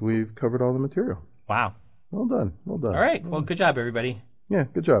I think we've covered all the material. Wow. Well done. Well done. All right. Well, good job, everybody. Yeah,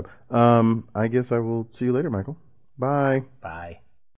 good job. I guess I will see you later, Michael. Bye. Bye.